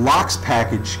concurrent locks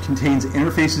package contains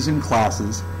interfaces and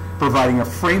classes providing a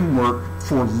framework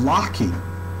for locking.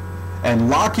 And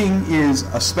locking is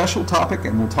a special topic,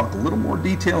 and we'll talk a little more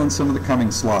detail in some of the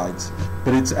coming slides.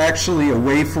 But it's actually a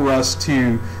way for us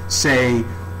to say,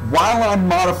 while I'm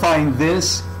modifying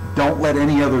this, don't let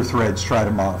any other threads try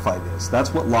to modify this.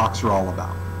 That's what locks are all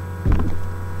about.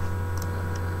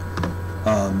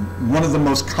 One of the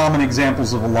most common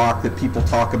examples of a lock that people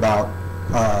talk about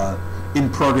in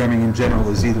programming in general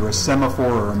is either a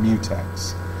semaphore or a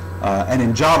mutex. And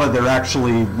in Java, they're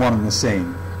actually one and the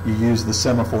same. You use the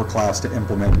semaphore class to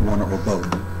implement one or both,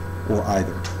 or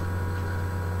either.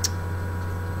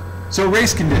 So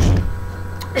race condition.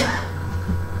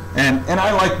 And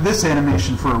I like this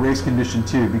animation for a race condition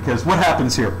too, because what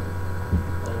happens here?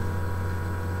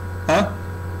 Huh?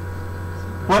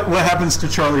 What happens to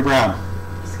Charlie Brown?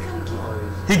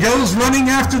 He goes running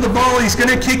after the ball, he's going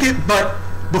to kick it, but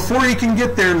before he can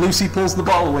get there, Lucy pulls the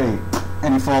ball away,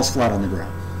 and he falls flat on the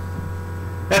ground.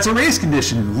 That's a race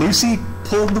condition. Lucy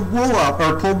pulled the wool out,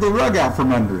 or pulled the rug out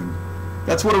from under him.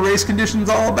 That's what a race condition is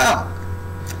all about.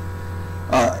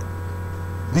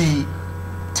 The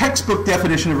textbook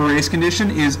definition of a race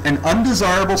condition is an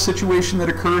undesirable situation that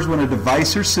occurs when a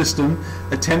device or system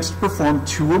attempts to perform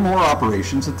 2 or more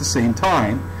operations at the same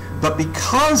time, But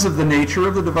because of the nature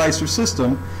of the device or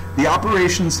system, the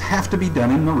operations have to be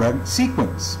done in the right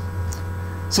sequence.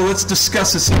 So let's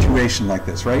discuss a situation like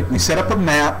this, right? We set up a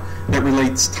map that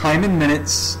relates time in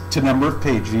minutes to number of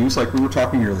page views, like we were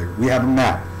talking earlier. We have a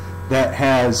map that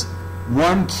has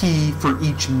one key for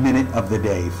each minute of the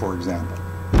day, for example.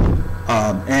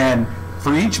 And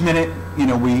for each minute, you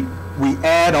know, we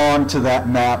add on to that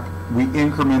map, we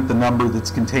increment the number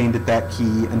that's contained at that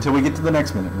key until we get to the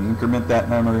next minute. We increment that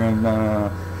number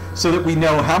and, so that we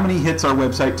know how many hits our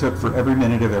website took for every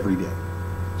minute of every day.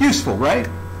 Useful, right?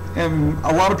 And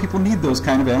a lot of people need those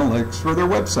kind of analytics for their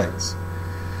websites.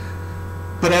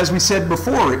 But as we said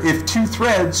before, if two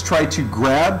threads try to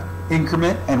grab,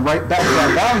 increment, and write back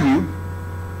that value,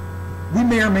 we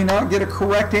may or may not get a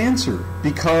correct answer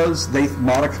because they've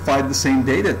modified the same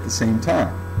data at the same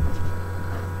time.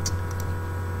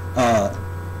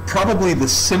 Probably the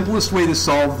simplest way to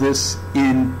solve this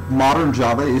in modern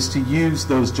Java is to use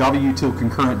those Java util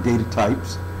concurrent data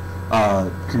types,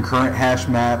 concurrent hash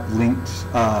map, linked,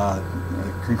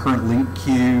 concurrent link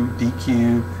queue,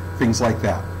 DQ, things like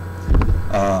that.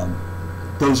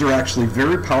 Those are actually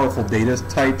very powerful data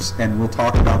types, and we'll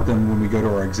talk about them when we go to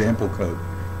our example code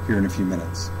here in a few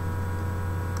minutes.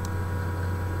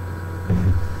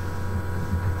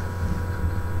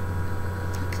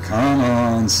 Come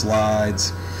on,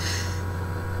 slides.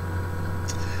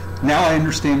 Now I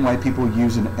understand why people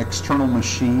use an external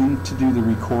machine to do the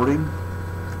recording.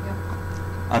 Yep.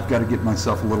 I've got to get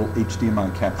myself a little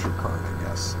HDMI capture card, I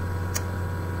guess.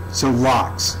 So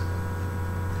locks.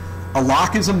 A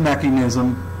lock is a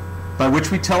mechanism by which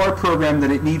we tell our program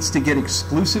that it needs to get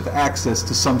exclusive access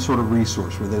to some sort of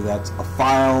resource, whether that's a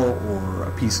file or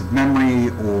a piece of memory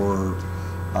or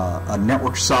a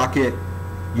network socket,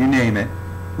 you name it.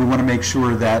 We want to make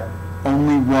sure that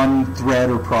only one thread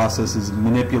or process is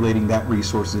manipulating that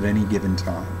resource at any given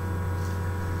time.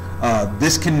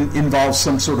 This can involve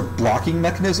some sort of blocking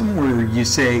mechanism where you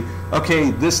say,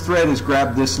 okay, this thread has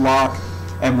grabbed this lock,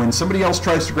 and when somebody else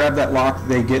tries to grab that lock,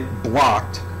 they get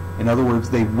blocked. In other words,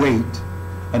 they wait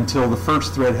until the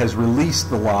first thread has released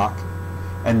the lock,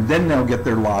 and then they'll get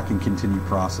their lock and continue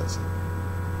processing.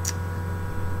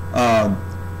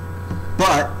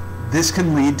 But this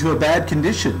can lead to a bad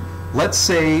condition. Let's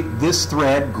say this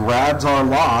thread grabs our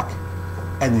lock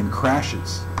and then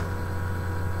crashes.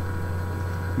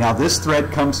 Now this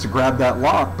thread comes to grab that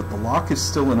lock, but the lock is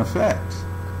still in effect.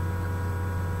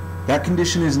 That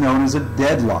condition is known as a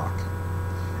deadlock.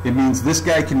 It means this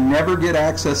guy can never get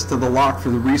access to the lock for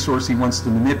the resource he wants to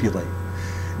manipulate.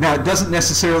 Now it doesn't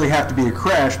necessarily have to be a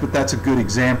crash, but that's a good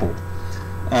example.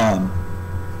 And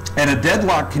a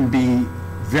deadlock can be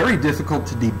very difficult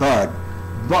to debug,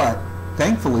 but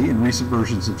thankfully, in recent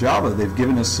versions of Java, they've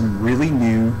given us some really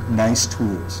new, nice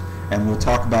tools. And we'll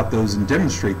talk about those and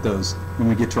demonstrate those when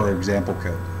we get to our example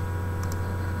code.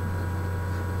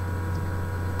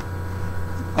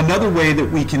 Another way that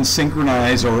we can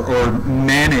synchronize or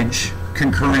manage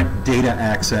concurrent data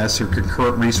access or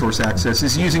concurrent resource access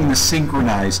is using the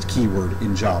synchronized keyword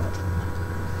in Java.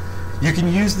 You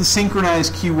can use the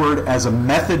synchronized keyword as a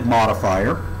method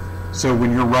modifier. So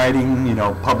when you're writing, you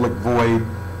know, public void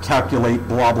calculate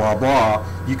blah blah blah,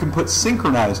 you can put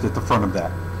synchronized at the front of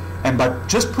that. And by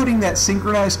just putting that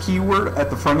synchronized keyword at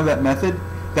the front of that method,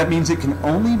 that means it can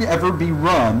only ever be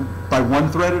run by one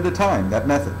thread at a time, that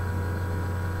method.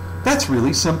 That's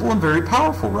really simple and very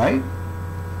powerful, right?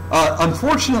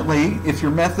 Unfortunately, if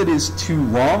your method is too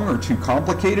long or too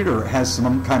complicated or it has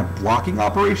some kind of blocking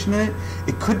operation in it,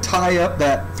 it could tie up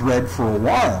that thread for a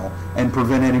while and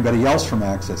prevent anybody else from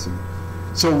accessing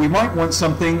it. So we might want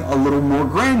something a little more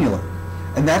granular,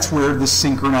 and that's where the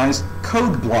synchronized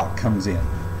code block comes in.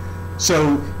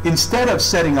 So instead of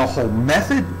setting a whole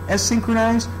method as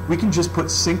synchronized, we can just put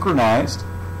synchronized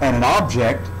and an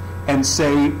object and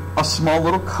say a small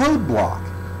little code block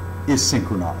is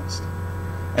synchronized.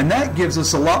 And that gives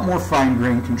us a lot more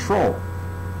fine-grained control.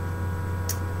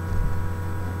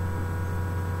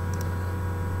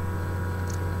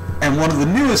 And one of the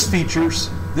newest features,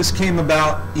 this came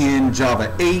about in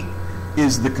Java 8,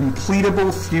 is the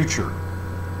completable future.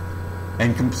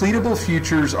 And completable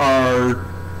futures are,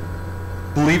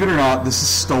 believe it or not, this is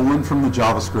stolen from the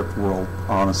JavaScript world,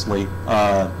 honestly,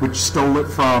 which stole it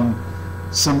from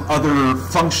some other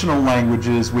functional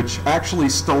languages, which actually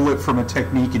stole it from a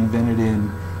technique invented in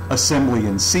assembly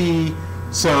and C.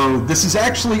 So this is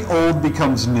actually old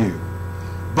becomes new.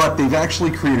 But they've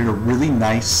actually created a really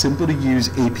nice, simple to use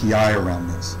API around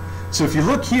this. So if you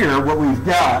look here, what we've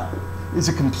got is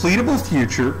a completable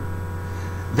future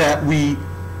that we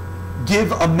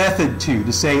give a method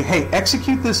to say, hey,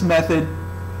 execute this method,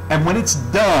 and when it's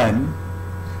done,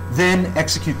 then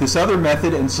execute this other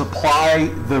method and supply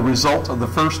the result of the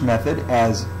first method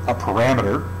as a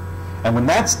parameter. And when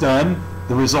that's done,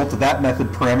 the result of that method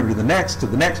parameter to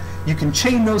the next, you can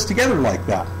chain those together like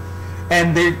that.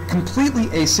 And they're completely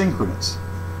asynchronous.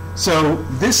 So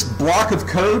this block of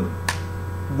code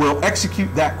will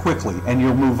execute that quickly and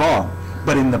you'll move on.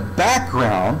 But in the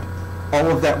background, all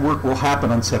of that work will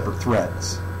happen on separate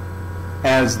threads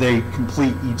as they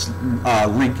complete each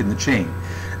link in the chain.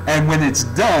 And when it's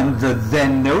done, the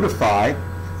then notify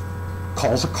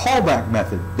calls a callback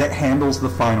method that handles the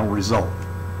final result.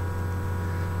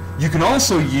 You can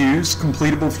also use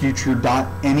completable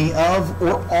future.anyOf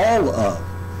or all of.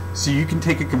 So you can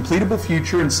take a completable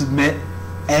future and submit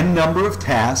n number of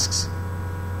tasks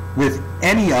with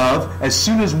any of. As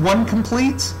soon as one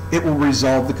completes, it will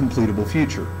resolve the completable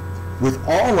future. With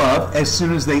all of, as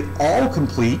soon as they all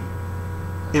complete,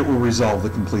 it will resolve the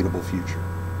completable future.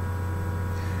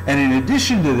 And in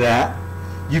addition to that,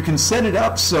 you can set it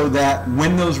up so that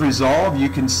when those resolve, you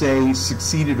can say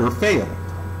succeeded or failed.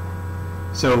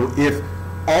 So if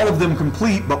all of them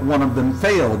complete but one of them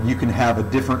failed, you can have a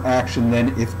different action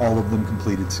than if all of them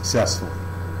completed successfully.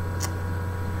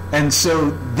 And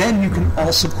so then you can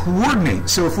also coordinate.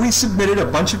 So if we submitted a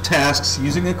bunch of tasks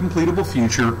using a completable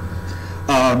future,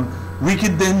 we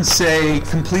could then say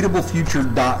completable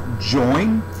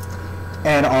future.join,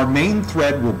 and our main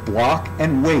thread will block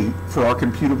and wait for our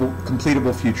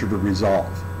completable future to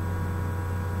resolve.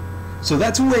 So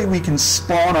that's a way we can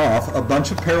spawn off a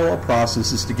bunch of parallel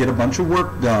processes to get a bunch of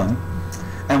work done,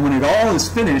 and when it all is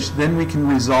finished, then we can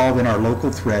resolve in our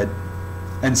local thread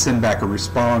and send back a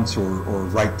response or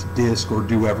write to disk or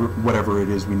do whatever it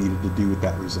is we needed to do with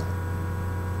that result.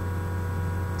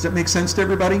 Does that make sense to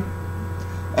everybody?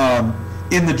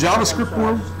 In the JavaScript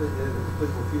world? The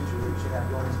completable future that you should have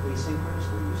going is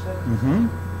asynchronously, you said? Mm-hmm.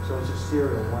 So it's just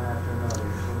serial, one after another.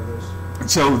 One of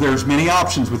those. So there's many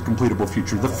options with completable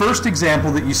future. The first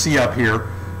example that you see up here,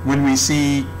 when we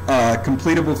see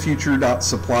completable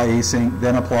future.supply async,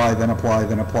 then apply, then apply,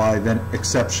 then apply, then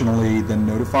exceptionally, then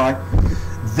notify,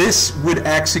 this would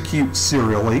execute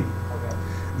serially. Okay.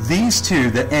 These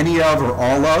two, the any of or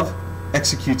all of,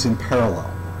 executes in parallel.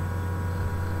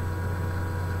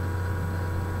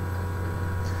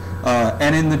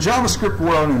 And in the JavaScript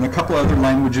world and a couple other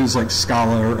languages like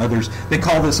Scala or others, they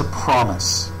call this a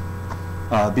promise.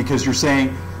 Because you're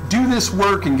saying, do this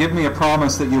work and give me a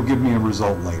promise that you'll give me a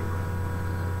result later.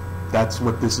 That's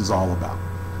what this is all about.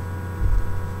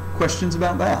 Questions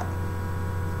about that?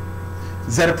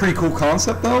 Is that a pretty cool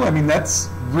concept, though? I mean, that's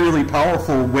really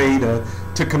powerful way to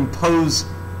compose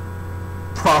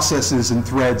processes and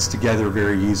threads together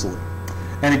very easily.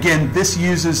 And again, this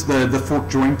uses the fork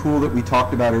join pool that we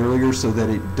talked about earlier so that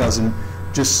it doesn't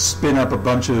just spin up a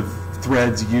bunch of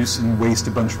threads, use and waste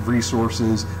a bunch of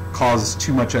resources, causes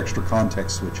too much extra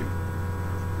context switching.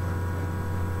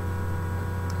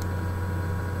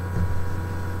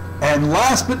 And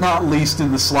last but not least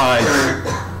in the slide,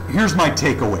 here's my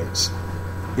takeaways,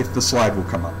 if the slide will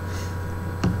come up.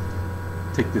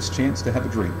 Take this chance to have a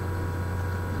drink.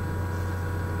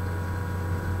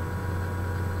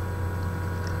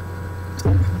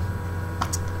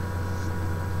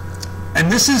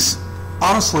 And this is,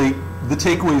 honestly, the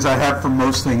takeaways I have from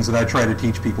most things that I try to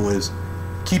teach people is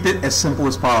keep it as simple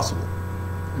as possible.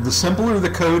 The simpler the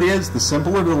code is, the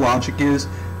simpler the logic is,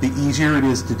 the easier it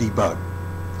is to debug.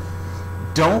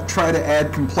 Don't try to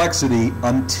add complexity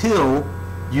until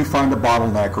you find a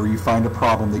bottleneck or you find a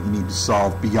problem that you need to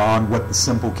solve beyond what the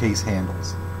simple case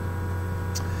handles.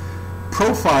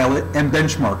 Profile it and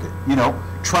benchmark it. You know,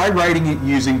 try writing it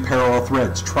using parallel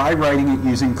threads. Try writing it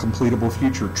using completable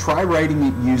future. Try writing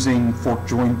it using fork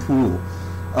join pool,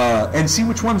 and see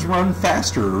which ones run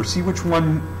faster, or see which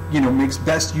one makes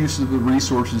best use of the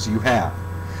resources you have.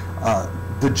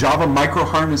 The Java micro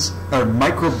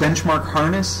benchmark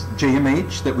harness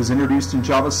 (JMH) that was introduced in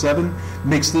Java 7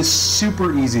 makes this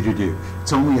super easy to do.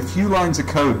 It's only a few lines of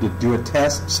code to do a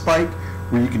test spike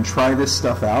where you can try this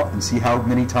stuff out and see how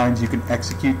many times you can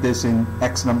execute this in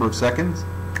X number of seconds.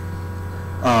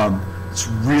 It's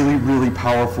really, really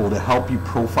powerful to help you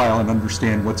profile and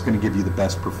understand what's going to give you the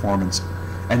best performance.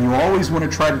 And you always want to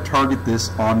try to target this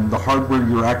on the hardware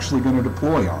you're actually going to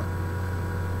deploy on.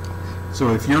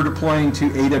 So if you're deploying to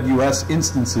AWS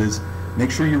instances, make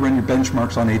sure you run your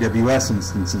benchmarks on AWS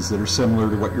instances that are similar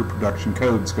to what your production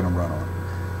code is going to run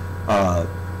on.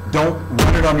 Don't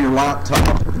run it on your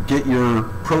laptop, get your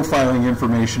profiling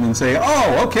information and say,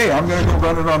 oh, okay, I'm going to go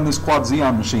run it on this Quad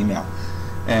Xeon machine now,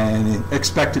 and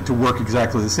expect it to work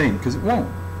exactly the same, because it won't.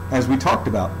 As we talked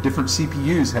about, different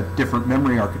CPUs have different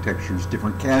memory architectures,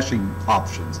 different caching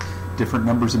options, different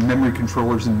numbers of memory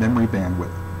controllers and memory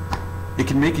bandwidth. It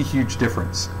can make a huge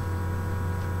difference.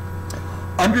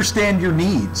 Understand your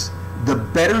needs. The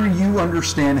better you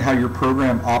understand how your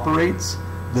program operates,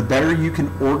 the better you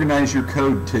can organize your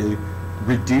code to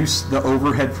reduce the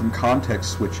overhead from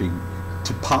context switching,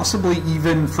 to possibly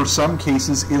even, for some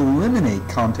cases, eliminate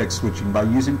context switching by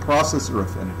using processor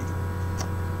affinity.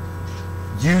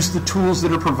 Use the tools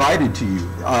that are provided to you.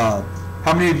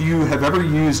 How many of you have ever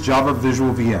used Java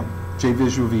Visual VM,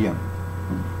 JVisual VM?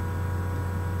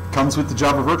 Comes with the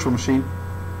Java virtual machine.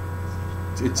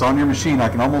 It's on your machine, I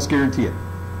can almost guarantee it.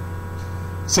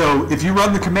 So if you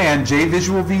run the command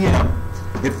JVisual VM,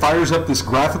 it fires up this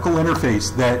graphical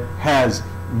interface that has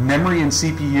memory and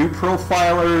CPU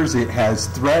profilers, it has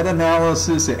thread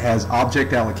analysis, it has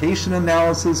object allocation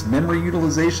analysis, memory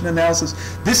utilization analysis.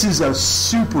 This is a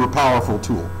super powerful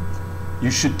tool.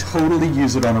 You should totally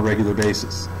use it on a regular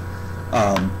basis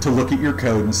to look at your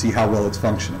code and see how well it's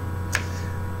functioning.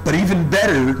 But even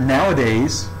better,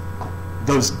 nowadays,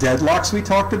 those deadlocks we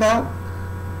talked about,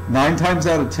 9 times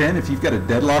out of 10, if you've got a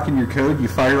deadlock in your code, you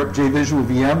fire up JVisual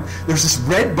VM, there's this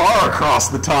red bar across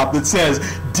the top that says,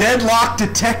 deadlock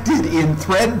detected in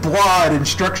thread blah and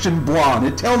instruction blah. And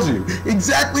it tells you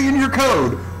exactly in your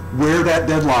code where that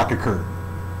deadlock occurred.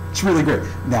 It's really great.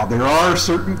 Now, there are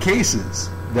certain cases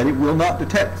that it will not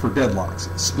detect for deadlocks,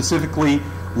 specifically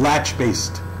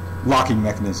latch-based locking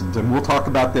mechanisms. And we'll talk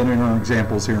about that in our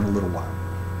examples here in a little while.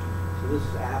 So this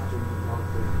is after you've gone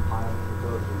through compiling the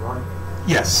code and running it?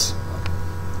 Yes,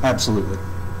 absolutely.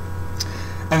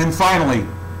 And then finally,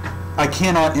 I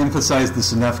cannot emphasize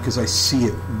this enough because I see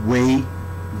it way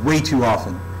too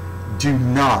often. Do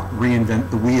not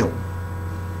reinvent the wheel.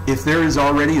 If there is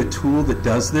already a tool that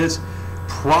does this,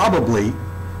 probably,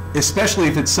 especially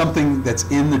if it's something that's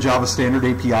in the Java standard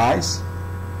APIs,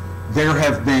 there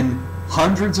have been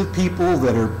hundreds of people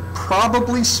that are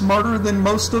probably smarter than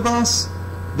most of us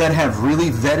that have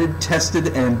really vetted, tested,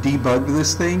 and debugged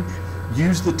this thing.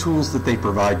 Use the tools that they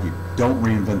provide you. Don't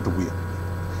reinvent the wheel.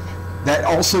 That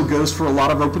also goes for a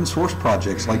lot of open source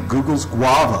projects like Google's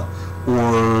Guava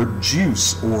or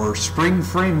Juice or Spring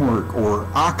Framework or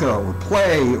Akka or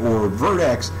Play or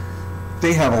Vertex.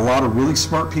 They have a lot of really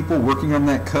smart people working on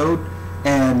that code,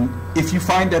 and if you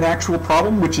find an actual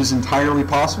problem, which is entirely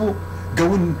possible,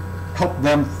 go and help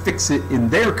them fix it in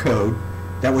their code.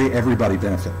 That way everybody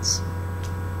benefits.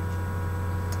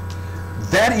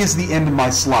 That is the end of my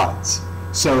slides.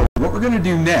 So what we're going to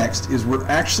do next is we're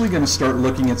actually going to start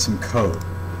looking at some code.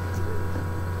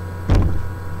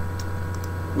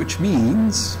 Which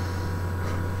means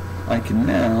I can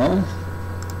now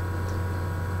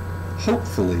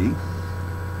hopefully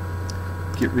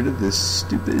get rid of this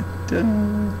stupid...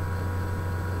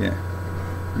 yeah,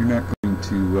 you're not going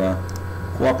to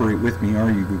cooperate with me,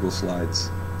 are you, Google Slides?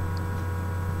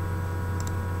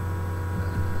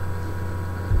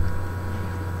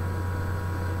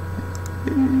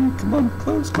 Come on,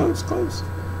 close, close, close.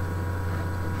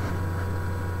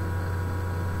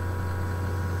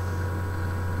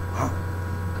 Wow.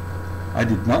 I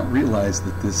did not realize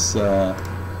that this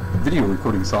video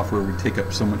recording software would take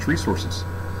up so much resources.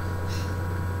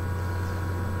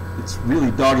 It's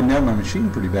really dogging down my machine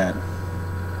pretty bad.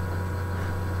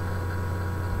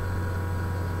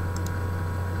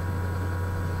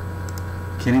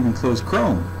 Can't even close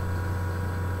Chrome.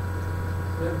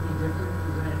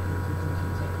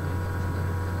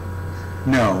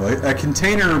 No, a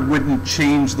container wouldn't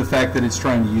change the fact that it's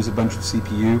trying to use a bunch of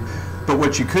CPU, but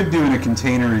what you could do in a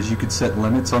container is you could set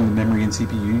limits on the memory and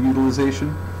CPU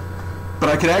utilization. But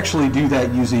I could actually do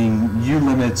that using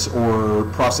ulimits or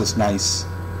process nice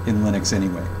in Linux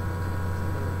anyway.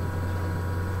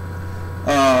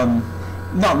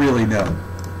 Not really, no.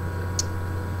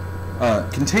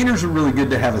 Containers are really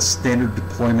good to have a standard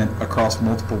deployment across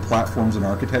multiple platforms and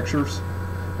architectures.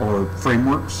 Or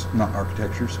frameworks, not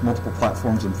architectures, multiple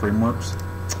platforms and frameworks.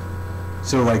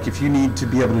 So like if you need to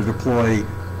be able to deploy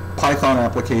Python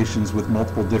applications with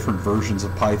multiple different versions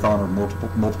of Python or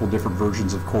multiple different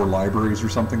versions of core libraries or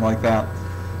something like that,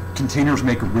 containers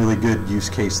make a really good use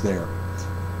case there.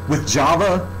 With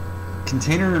Java,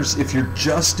 containers, if you're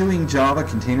just doing Java,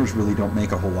 containers really don't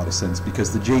make a whole lot of sense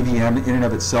because the JVM in and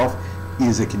of itself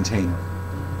is a container.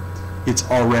 It's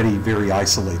already very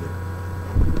isolated.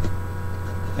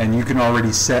 And you can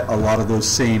already set a lot of those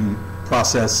same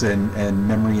process and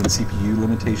memory and CPU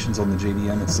limitations on the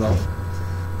JVM itself.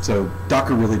 So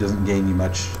Docker really doesn't gain you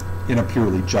much in a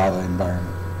purely Java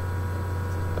environment.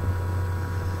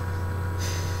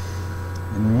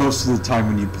 most of the time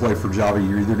when you play for Java,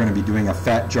 you're either going to be doing a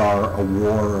fat jar, a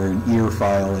war, or an ear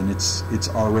file, and it's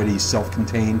already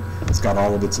self-contained. It's got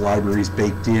all of its libraries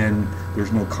baked in.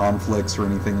 There's no conflicts or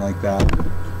anything like that.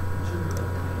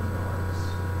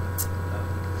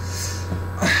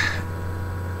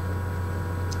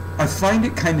 I find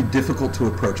it kind of difficult to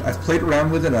approach. I've played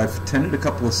around with it. I've attended a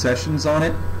couple of sessions on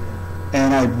it,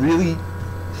 and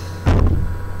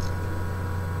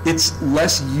it's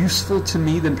less useful to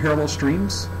me than parallel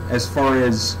streams as far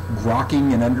as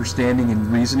grokking and understanding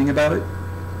and reasoning about it.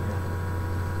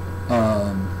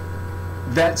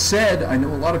 That said, I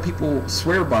know a lot of people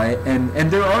swear by it, and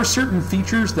there are certain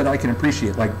features that I can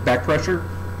appreciate, like back pressure.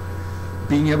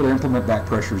 Being able to implement back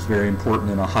pressure is very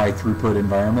important in a high throughput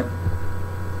environment.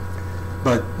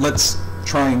 But let's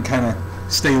try and kind of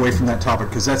stay away from that topic,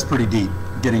 because that's pretty deep,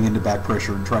 getting into back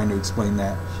pressure and trying to explain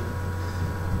that.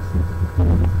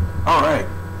 All right.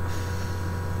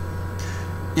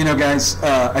 You know, guys,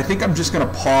 I think I'm just going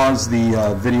to pause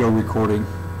the video recording